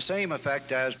has the same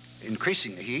effect as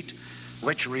increasing the heat,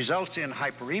 which results in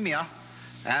hyperemia,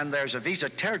 and there's a visa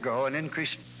tergo, an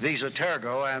increased visa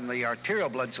tergo, and the arterial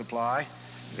blood supply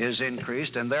is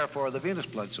increased, and therefore the venous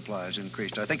blood supply is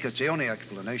increased. I think it's the only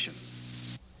explanation.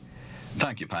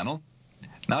 Thank you, panel.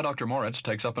 Now Dr. Moritz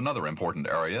takes up another important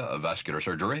area of vascular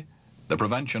surgery, the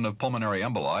prevention of pulmonary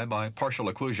emboli by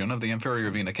partial occlusion of the inferior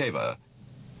vena cava.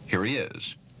 Here he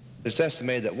is. It's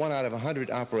estimated that 1 out of 100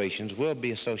 operations will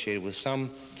be associated with some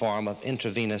form of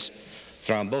intravenous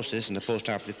thrombosis in the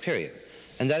postoperative period,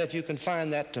 and that if you confine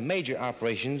that to major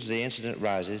operations, the incidence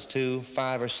rises to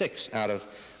 5 or 6 out of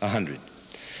 100.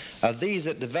 Of these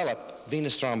that develop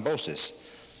venous thrombosis,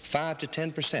 5 to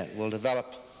 10% will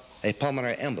develop a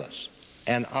pulmonary embolus,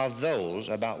 and of those,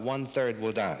 about 1/3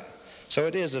 will die. So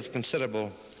it is of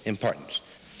considerable importance.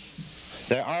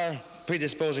 There are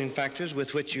predisposing factors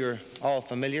with which you're all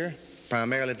familiar,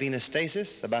 primarily venous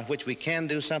stasis, about which we can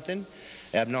do something,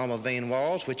 abnormal vein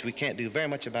walls, which we can't do very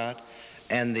much about,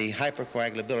 and the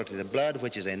hypercoagulability of the blood,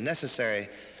 which is a necessary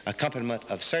accompaniment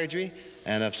of surgery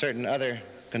and of certain other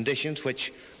conditions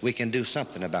which we can do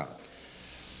something about.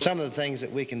 Some of the things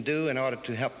that we can do in order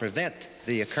to help prevent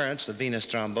the occurrence of venous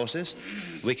thrombosis,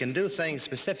 we can do things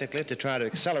specifically to try to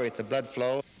accelerate the blood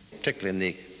flow particularly in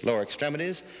the lower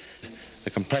extremities, the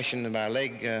compression of our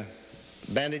leg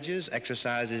bandages,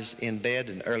 exercises in bed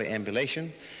and early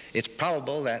ambulation. It's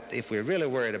probable that if we're really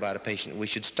worried about a patient, we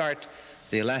should start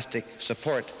the elastic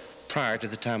support prior to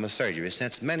the time of surgery,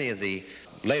 since many of the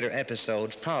later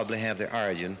episodes probably have their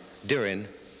origin during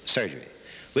surgery.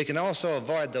 We can also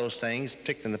avoid those things,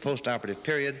 particularly in the postoperative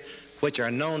period, which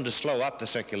are known to slow up the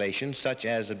circulation, such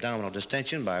as abdominal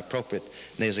distension by appropriate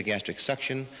nasogastric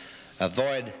suction,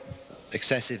 avoid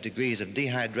excessive degrees of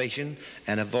dehydration,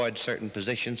 and avoid certain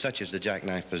positions, such as the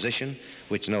jackknife position,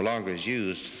 which no longer is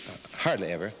used,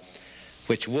 hardly ever,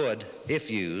 which would,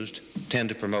 if used, tend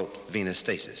to promote venous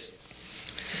stasis.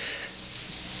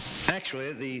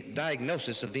 Actually, the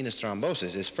diagnosis of venous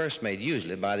thrombosis is first made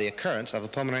usually by the occurrence of a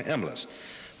pulmonary embolus,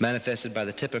 manifested by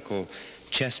the typical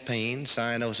chest pain,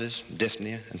 cyanosis,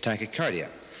 dyspnea, and tachycardia.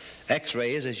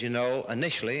 X-rays, as you know,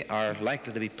 initially are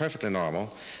likely to be perfectly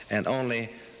normal, and only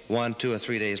 1, 2, or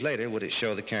 3 days later would it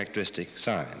show the characteristic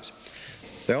signs.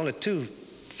 There are only two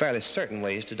fairly certain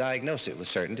ways to diagnose it with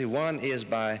certainty. One is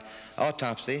by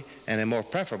autopsy, and a more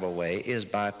preferable way is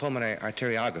by pulmonary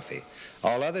arteriography.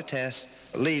 All other tests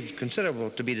leave considerable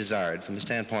to be desired from the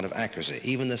standpoint of accuracy.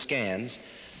 Even the scans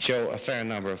show a fair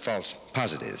number of false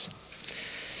positives.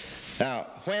 Now,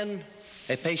 when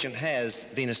a patient has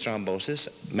venous thrombosis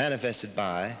manifested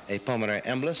by a pulmonary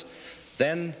embolus,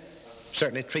 then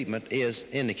certainly treatment is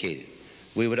indicated.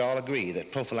 We would all agree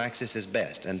that prophylaxis is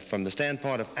best, and from the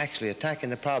standpoint of actually attacking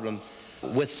the problem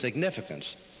with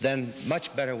significance, then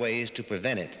much better ways to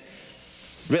prevent it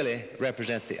really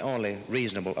represent the only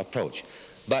reasonable approach.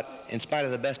 But in spite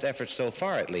of the best efforts so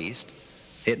far, at least,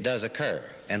 it does occur.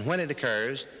 And when it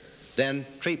occurs, then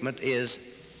treatment is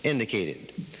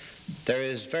indicated. There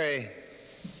is very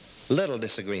little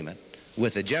disagreement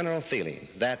with the general feeling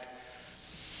that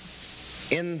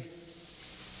in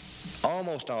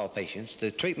almost all patients,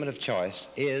 the treatment of choice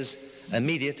is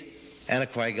immediate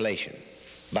anticoagulation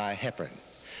by heparin.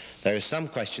 There is some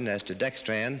question as to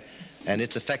dextran and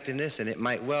its effectiveness, and it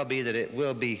might well be that it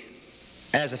will be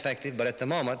as effective, but at the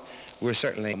moment, we're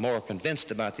certainly more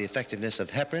convinced about the effectiveness of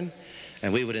heparin,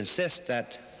 and we would insist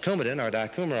that Coumadin or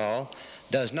dicumarol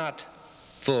does not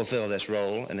fulfill this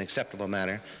role in an acceptable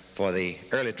manner for the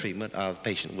early treatment of a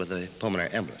patient with a pulmonary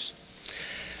embolus.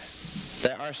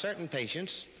 There are certain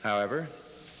patients, however,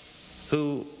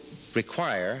 who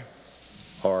require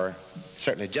or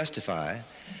certainly justify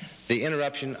the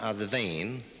interruption of the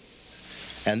vein,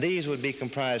 and these would be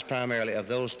comprised primarily of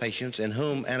those patients in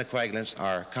whom anticoagulants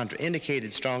are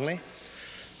contraindicated strongly,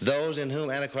 those in whom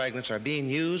anticoagulants are being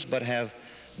used but have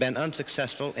been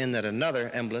unsuccessful in that another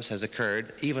embolus has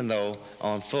occurred even though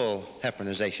on full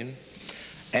heparinization,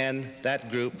 and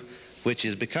that group which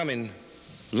is becoming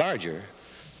larger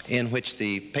in which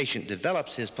the patient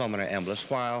develops his pulmonary embolus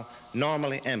while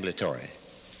normally ambulatory.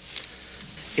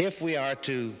 If we are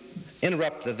to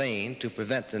interrupt the vein to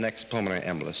prevent the next pulmonary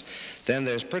embolus, then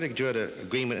there's pretty good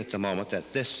agreement at the moment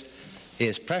that this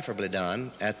is preferably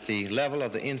done at the level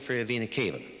of the inferior vena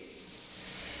cava.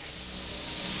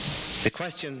 The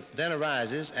question then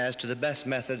arises as to the best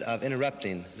method of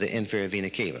interrupting the inferior vena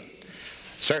cava.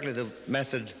 Certainly the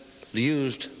method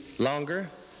used longer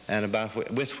and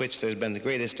with which there's been the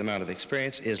greatest amount of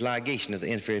experience is ligation of the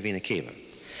inferior vena cava.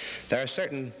 There are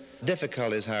certain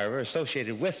difficulties, however,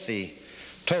 associated with the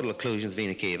total occlusion of the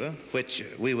vena cava, which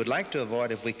we would like to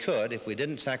avoid if we could, if we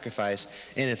didn't sacrifice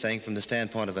anything from the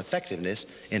standpoint of effectiveness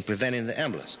in preventing the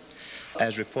embolus,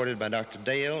 as reported by Dr.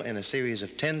 Dale in a series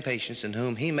of 10 patients in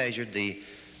whom he measured the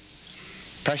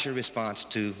pressure response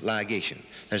to ligation.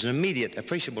 There's an immediate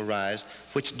appreciable rise,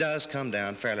 which does come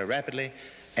down fairly rapidly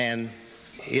and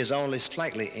is only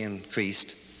slightly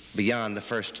increased beyond the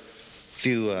first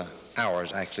few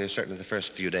hours, actually, certainly the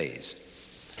first few days.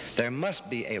 There must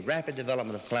be a rapid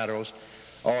development of collaterals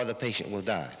or the patient will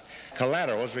die.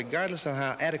 Collaterals, regardless of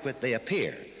how adequate they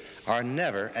appear, are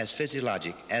never as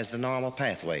physiologic as the normal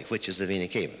pathway, which is the vena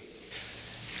cava.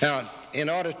 Now, in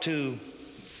order to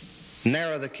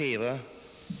narrow the cava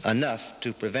enough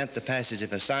to prevent the passage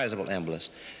of a sizable embolus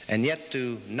and yet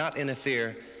to not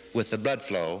interfere with the blood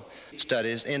flow,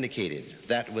 studies indicated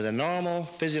that with a normal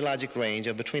physiologic range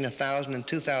of between 1,000 and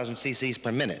 2,000 cc's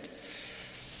per minute,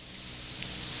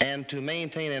 and to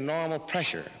maintain a normal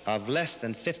pressure of less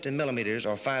than 50 millimeters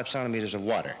or 5 centimeters of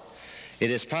water, it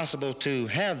is possible to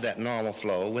have that normal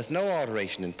flow with no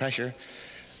alteration in pressure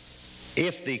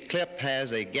if the clip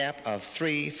has a gap of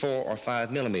 3, 4, or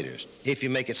 5 millimeters. If you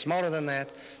make it smaller than that,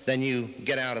 then you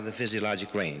get out of the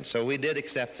physiologic range. So we did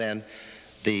accept then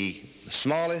the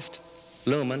smallest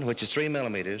lumen, which is 3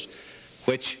 millimeters,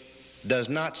 which does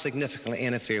not significantly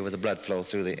interfere with the blood flow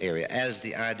through the area as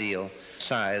the ideal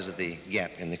size of the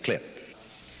gap in the clip.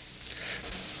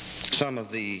 Some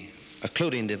of the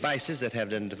occluding devices that have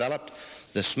been developed,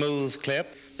 the smooth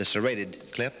clip, the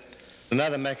serrated clip,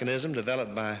 another mechanism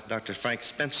developed by Dr. Frank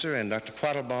Spencer and Dr.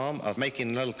 Quattlebaum of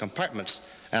making little compartments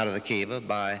out of the cava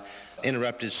by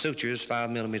interrupted sutures 5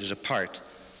 millimeters apart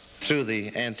through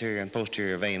the anterior and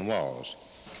posterior vein walls.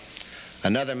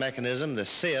 Another mechanism, the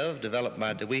sieve, developed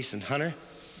by DeWeese and Hunter,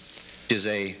 is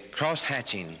a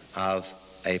cross-hatching of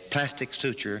a plastic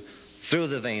suture through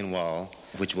the vein wall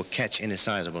which will catch any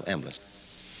sizable embolus.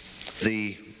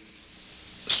 The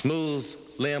smooth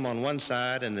limb on one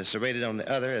side and the serrated on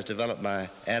the other is developed by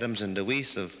Adams and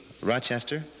DeWeese of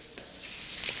Rochester.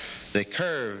 The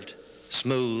curved,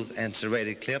 smooth, and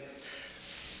serrated clip,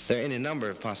 there are any number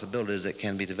of possibilities that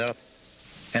can be developed.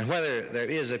 And whether there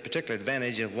is a particular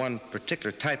advantage of one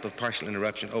particular type of partial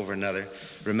interruption over another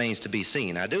remains to be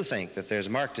seen. I do think that there's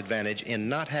marked advantage in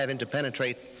not having to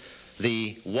penetrate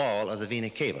the wall of the vena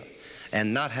cava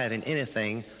and not having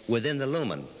anything within the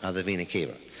lumen of the vena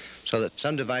cava. So that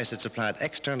some device that's applied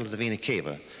external to the vena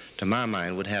cava, to my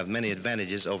mind, would have many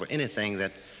advantages over anything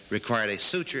that required a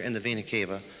suture in the vena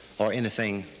cava or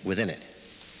anything within it.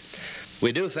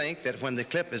 We do think that when the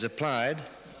clip is applied,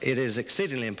 it is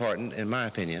exceedingly important, in my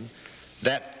opinion,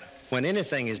 that when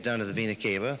anything is done to the vena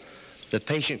cava, the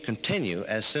patient continue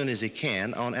as soon as he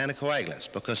can on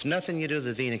anticoagulants, because nothing you do to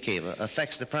the vena cava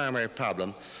affects the primary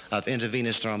problem of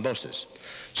intravenous thrombosis.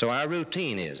 So our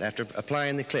routine is, after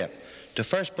applying the clip, to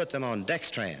first put them on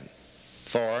Dextran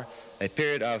for a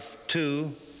period of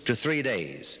 2 to 3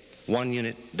 days, 1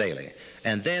 unit daily.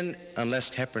 And then,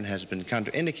 unless heparin has been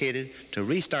contraindicated, to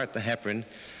restart the heparin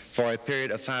for a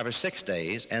period of 5 or 6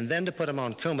 days, and then to put them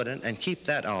on Coumadin and keep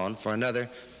that on for another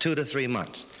 2 to 3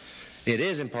 months. It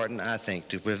is important, I think,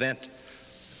 to prevent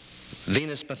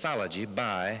venous pathology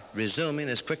by resuming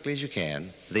as quickly as you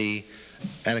can the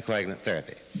anticoagulant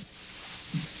therapy.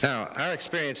 Now, our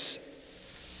experience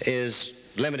is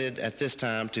limited at this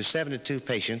time to 72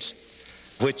 patients,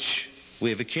 which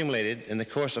we have accumulated in the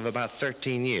course of about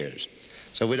 13 years.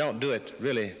 So we don't do it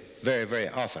really very, very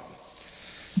often.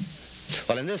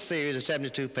 Well, in this series of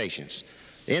 72 patients,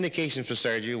 the indications for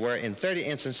surgery were in 30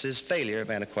 instances failure of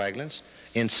anticoagulants.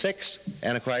 In 6,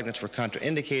 anticoagulants were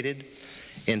contraindicated.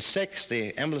 In 6,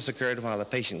 the embolus occurred while the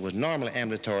patient was normally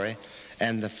ambulatory.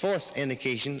 And the 4th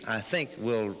indication, I think,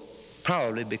 will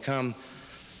probably become,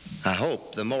 I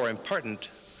hope, the more important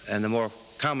and the more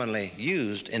commonly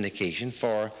used indication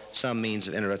for some means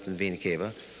of interrupting the vena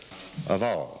cava of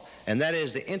all. And that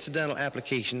is the incidental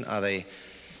application of a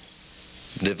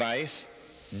device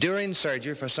during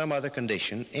surgery for some other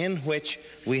condition in which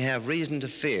we have reason to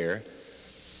fear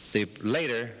the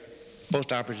later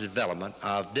postoperative development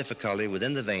of difficulty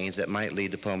within the veins that might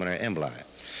lead to pulmonary emboli.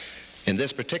 In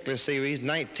this particular series,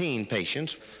 19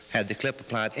 patients had the clip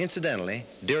applied incidentally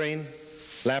during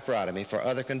laparotomy for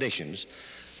other conditions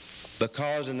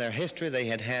because in their history they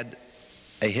had had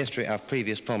a history of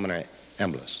previous pulmonary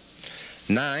embolus.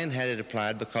 9 had it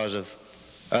applied because of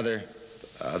other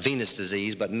venous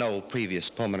disease, but no previous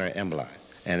pulmonary emboli,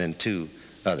 and then 2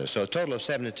 others. So a total of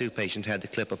 72 patients had the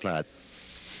clip applied.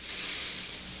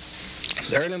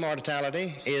 The early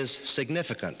mortality is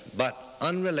significant, but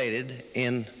unrelated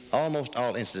in almost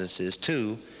all instances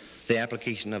to the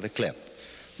application of a clip.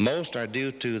 Most are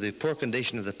due to the poor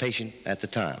condition of the patient at the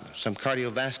time. Some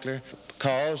cardiovascular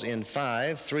cause in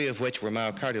 5, 3 of which were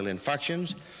myocardial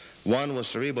infarctions. 1 was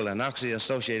cerebral anoxia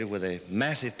associated with a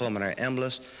massive pulmonary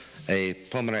embolus, a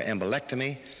pulmonary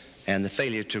embolectomy, and the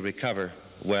failure to recover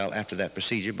well after that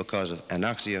procedure because of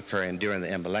anoxia occurring during the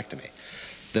embolectomy.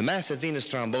 The massive venous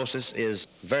thrombosis is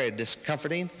very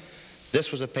discomforting.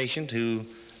 This was a patient who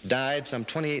died some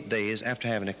 28 days after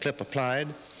having a clip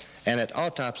applied, and at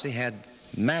autopsy had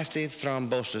massive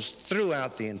thrombosis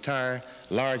throughout the entire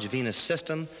large venous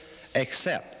system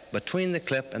except between the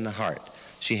clip and the heart.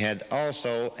 She had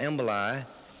also emboli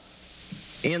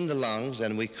in the lungs,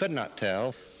 and we could not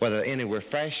tell whether any were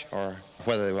fresh or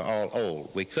whether they were all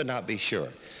old. We could not be sure.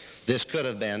 This could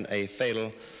have been a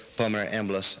fatal pulmonary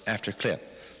embolus after clip.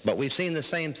 But we've seen the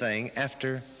same thing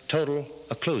after total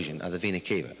occlusion of the vena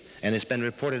cava, and it's been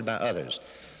reported by others.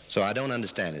 So I don't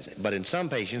understand it. But in some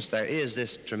patients, there is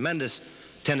this tremendous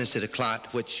tendency to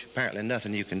clot, which apparently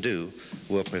nothing you can do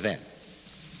will prevent.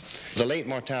 The late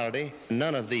mortality,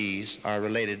 none of these are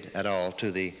related at all to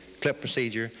the clip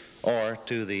procedure or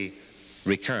to the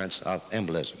recurrence of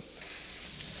embolism.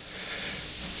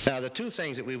 Now, the 2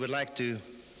 things that we would like to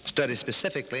study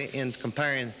specifically in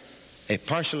comparing a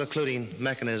partial occluding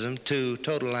mechanism to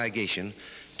total ligation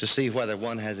to see whether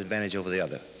one has advantage over the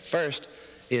other. First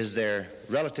is their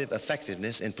relative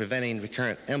effectiveness in preventing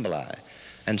recurrent emboli,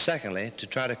 and secondly, to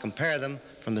try to compare them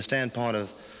from the standpoint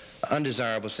of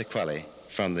undesirable sequelae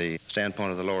from the standpoint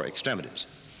of the lower extremities.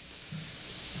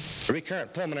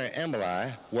 Recurrent pulmonary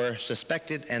emboli were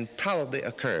suspected and probably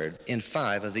occurred in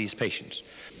 5 of these patients.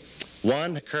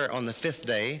 One occurred on the 5th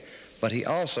day, but he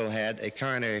also had a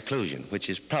coronary occlusion, which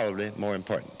is probably more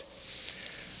important,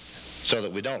 so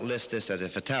that we don't list this as a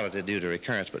fatality due to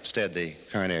recurrence, but instead the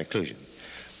coronary occlusion.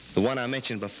 The one I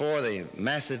mentioned before, the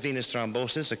massive venous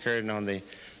thrombosis, occurred on the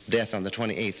death on the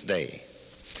 28th day.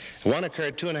 One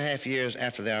occurred 2.5 years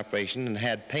after the operation and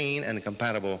had pain and a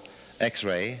compatible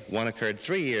X-ray. One occurred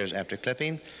 3 years after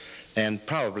clipping and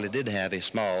probably did have a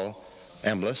small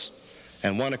embolus.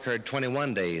 And one occurred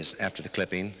 21 days after the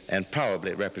clipping and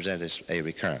probably represented a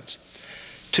recurrence.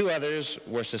 2 others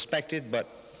were suspected but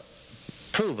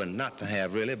proven not to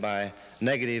have really by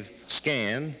negative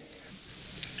scan.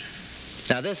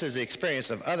 Now this is the experience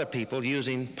of other people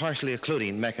using partially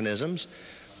occluding mechanisms.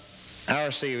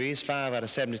 Our series, 5 out of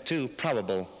 72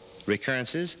 probable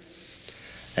recurrences,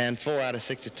 and 4 out of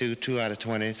 62, 2 out of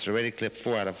 20, serrated clip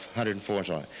 4 out of 104, and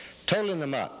so on. Totaling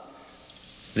them up,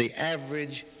 the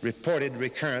average reported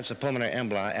recurrence of pulmonary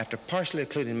emboli after partially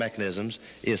occluding mechanisms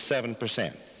is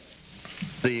 7%.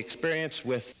 The experience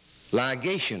with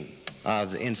ligation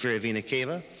of the inferior vena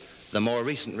cava, the more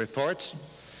recent reports,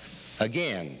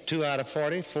 again, 2 out of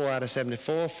 40, 4 out of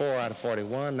 74, 4 out of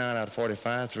 41, 9 out of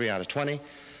 45, 3 out of 20,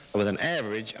 with an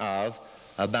average of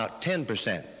about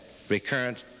 10%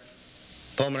 recurrent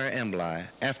pulmonary emboli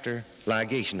after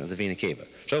ligation of the vena cava.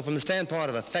 So from the standpoint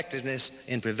of effectiveness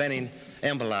in preventing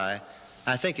emboli,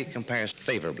 I think it compares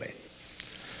favorably.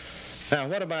 Now,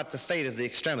 what about the fate of the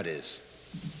extremities?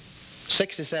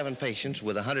 67 patients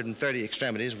with 130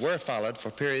 extremities were followed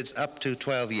for periods up to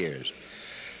 12 years.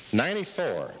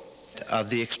 94 of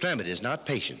the extremities, not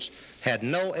patients, had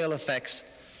no ill effects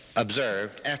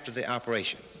observed after the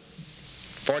operation.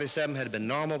 47 had been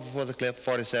normal before the clip,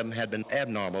 47 had been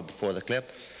abnormal before the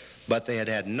clip, but they had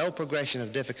had no progression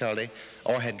of difficulty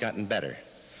or had gotten better.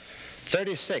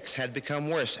 36 had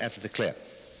become worse after the clip.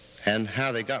 And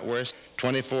how they got worse,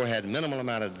 24 had minimal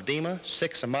amount of edema,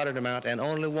 6 a moderate amount, and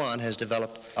only 1 has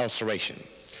developed ulceration.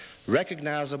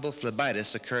 Recognizable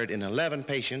phlebitis occurred in 11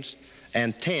 patients,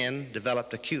 and 10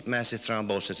 developed acute massive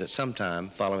thrombosis at some time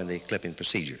following the clipping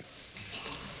procedure.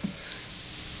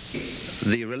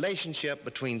 The relationship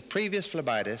between previous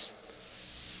phlebitis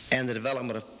and the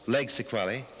development of leg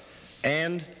sequelae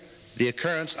and the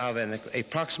occurrence of a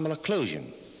proximal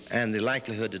occlusion and the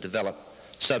likelihood to develop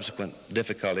subsequent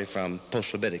difficulty from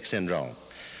post-phlebitic syndrome.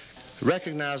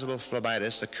 Recognizable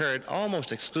phlebitis occurred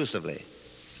almost exclusively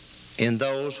in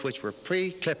those which were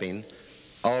pre-clipping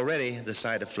already the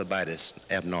site of phlebitis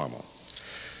abnormal.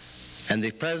 And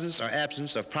the presence or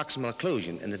absence of proximal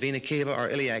occlusion in the vena cava or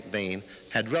iliac vein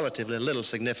had relatively little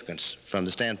significance from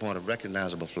the standpoint of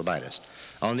recognizable phlebitis.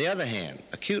 On the other hand,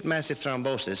 acute massive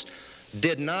thrombosis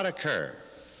did not occur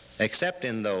except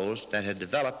in those that had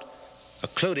developed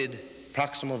occluded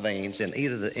proximal veins in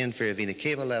either the inferior vena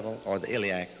cava level or the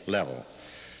iliac level.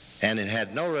 And it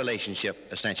had no relationship,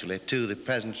 essentially, to the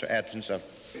presence or absence of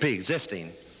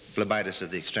pre-existing phlebitis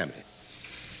of the extremity.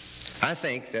 I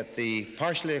think that the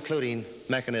partially occluding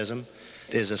mechanism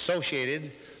is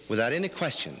associated, without any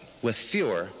question, with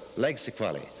fewer leg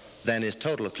sequelae than is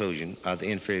total occlusion of the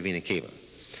inferior vena cava.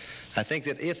 I think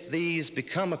that if these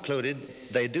become occluded,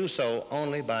 they do so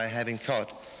only by having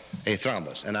caught a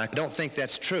thrombus. And I don't think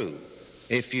that's true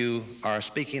if you are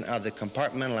speaking of the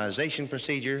compartmentalization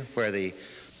procedure where the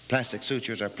plastic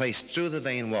sutures are placed through the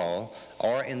vein wall,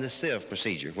 or in the sieve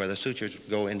procedure where the sutures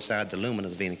go inside the lumen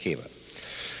of the vena cava.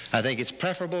 I think it's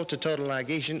preferable to total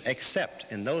ligation except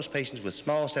in those patients with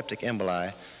small septic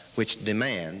emboli which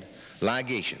demand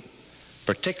ligation,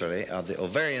 particularly of the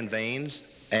ovarian veins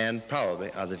and probably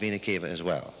of the vena cava as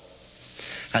well.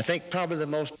 I think probably the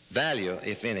most value,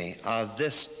 if any, of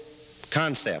this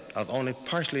concept of only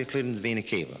partially occluding the vena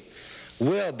cava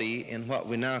will be in what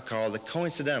we now call the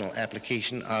coincidental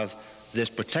application of this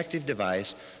protective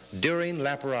device during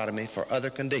laparotomy for other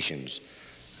conditions.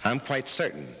 I'm quite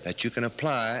certain that you can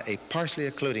apply a partially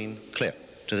occluding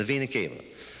clip to the vena cava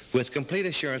with complete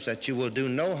assurance that you will do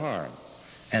no harm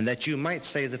and that you might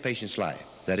save the patient's life,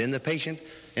 that in the patient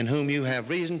in whom you have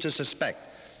reason to suspect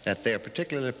that they're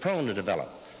particularly prone to develop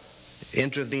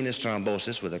intravenous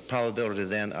thrombosis with a probability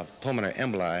then of pulmonary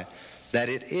emboli, that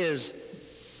it is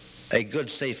a good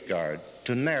safeguard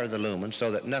to narrow the lumen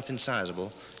so that nothing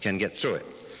sizable can get through it.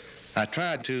 I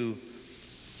tried to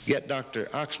get Dr.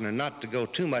 Ochsner not to go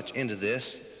too much into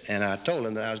this, and I told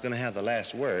him that I was going to have the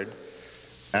last word.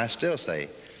 I still say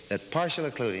that partial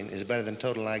occluding is better than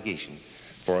total ligation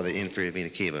for the inferior vena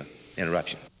cava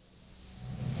interruption.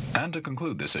 And to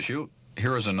conclude this issue,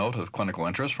 here is a note of clinical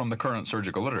interest from the current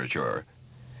surgical literature.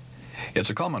 It's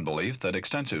a common belief that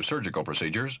extensive surgical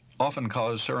procedures often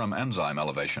cause serum enzyme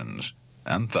elevations,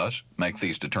 and thus make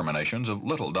these determinations of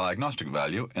little diagnostic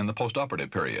value in the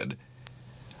postoperative period.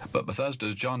 But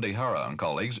Bethesda's John D. Hara and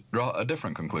colleagues draw a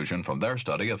different conclusion from their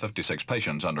study of 56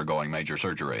 patients undergoing major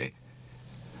surgery.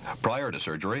 Prior to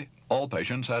surgery, all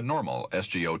patients had normal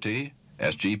SGOT,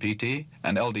 SGPT,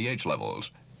 and LDH levels.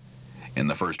 In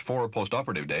the first 4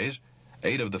 postoperative days,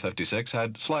 8 of the 56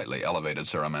 had slightly elevated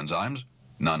serum enzymes,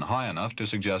 none high enough to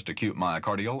suggest acute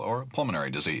myocardial or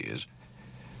pulmonary disease.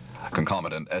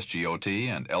 Concomitant SGOT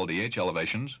and LDH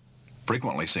elevations,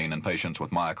 frequently seen in patients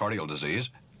with myocardial disease,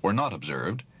 were not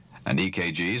observed, and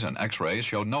EKGs and X-rays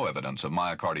showed no evidence of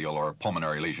myocardial or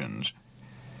pulmonary lesions.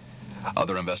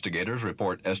 Other investigators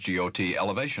report SGOT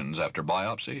elevations after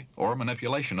biopsy or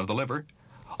manipulation of the liver,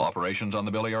 operations on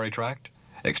the biliary tract,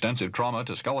 extensive trauma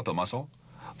to skeletal muscle,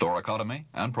 thoracotomy,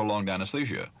 and prolonged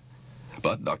anesthesia.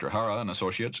 But Dr. Hara and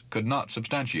associates could not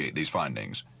substantiate these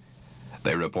findings.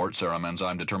 They report serum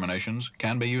enzyme determinations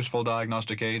can be useful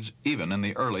diagnostic aids even in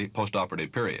the early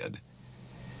postoperative period.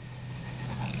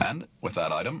 And with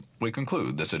that item, we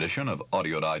conclude this edition of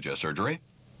Audio Digest Surgery.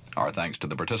 Our thanks to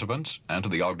the participants and to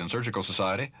the Ogden Surgical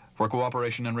Society for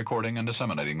cooperation in recording and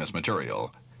disseminating this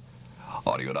material.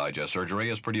 Audio Digest Surgery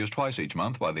is produced twice each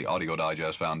month by the Audio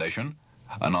Digest Foundation,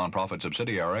 a nonprofit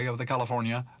subsidiary of the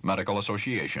California Medical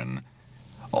Association.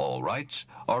 All rights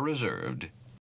are reserved.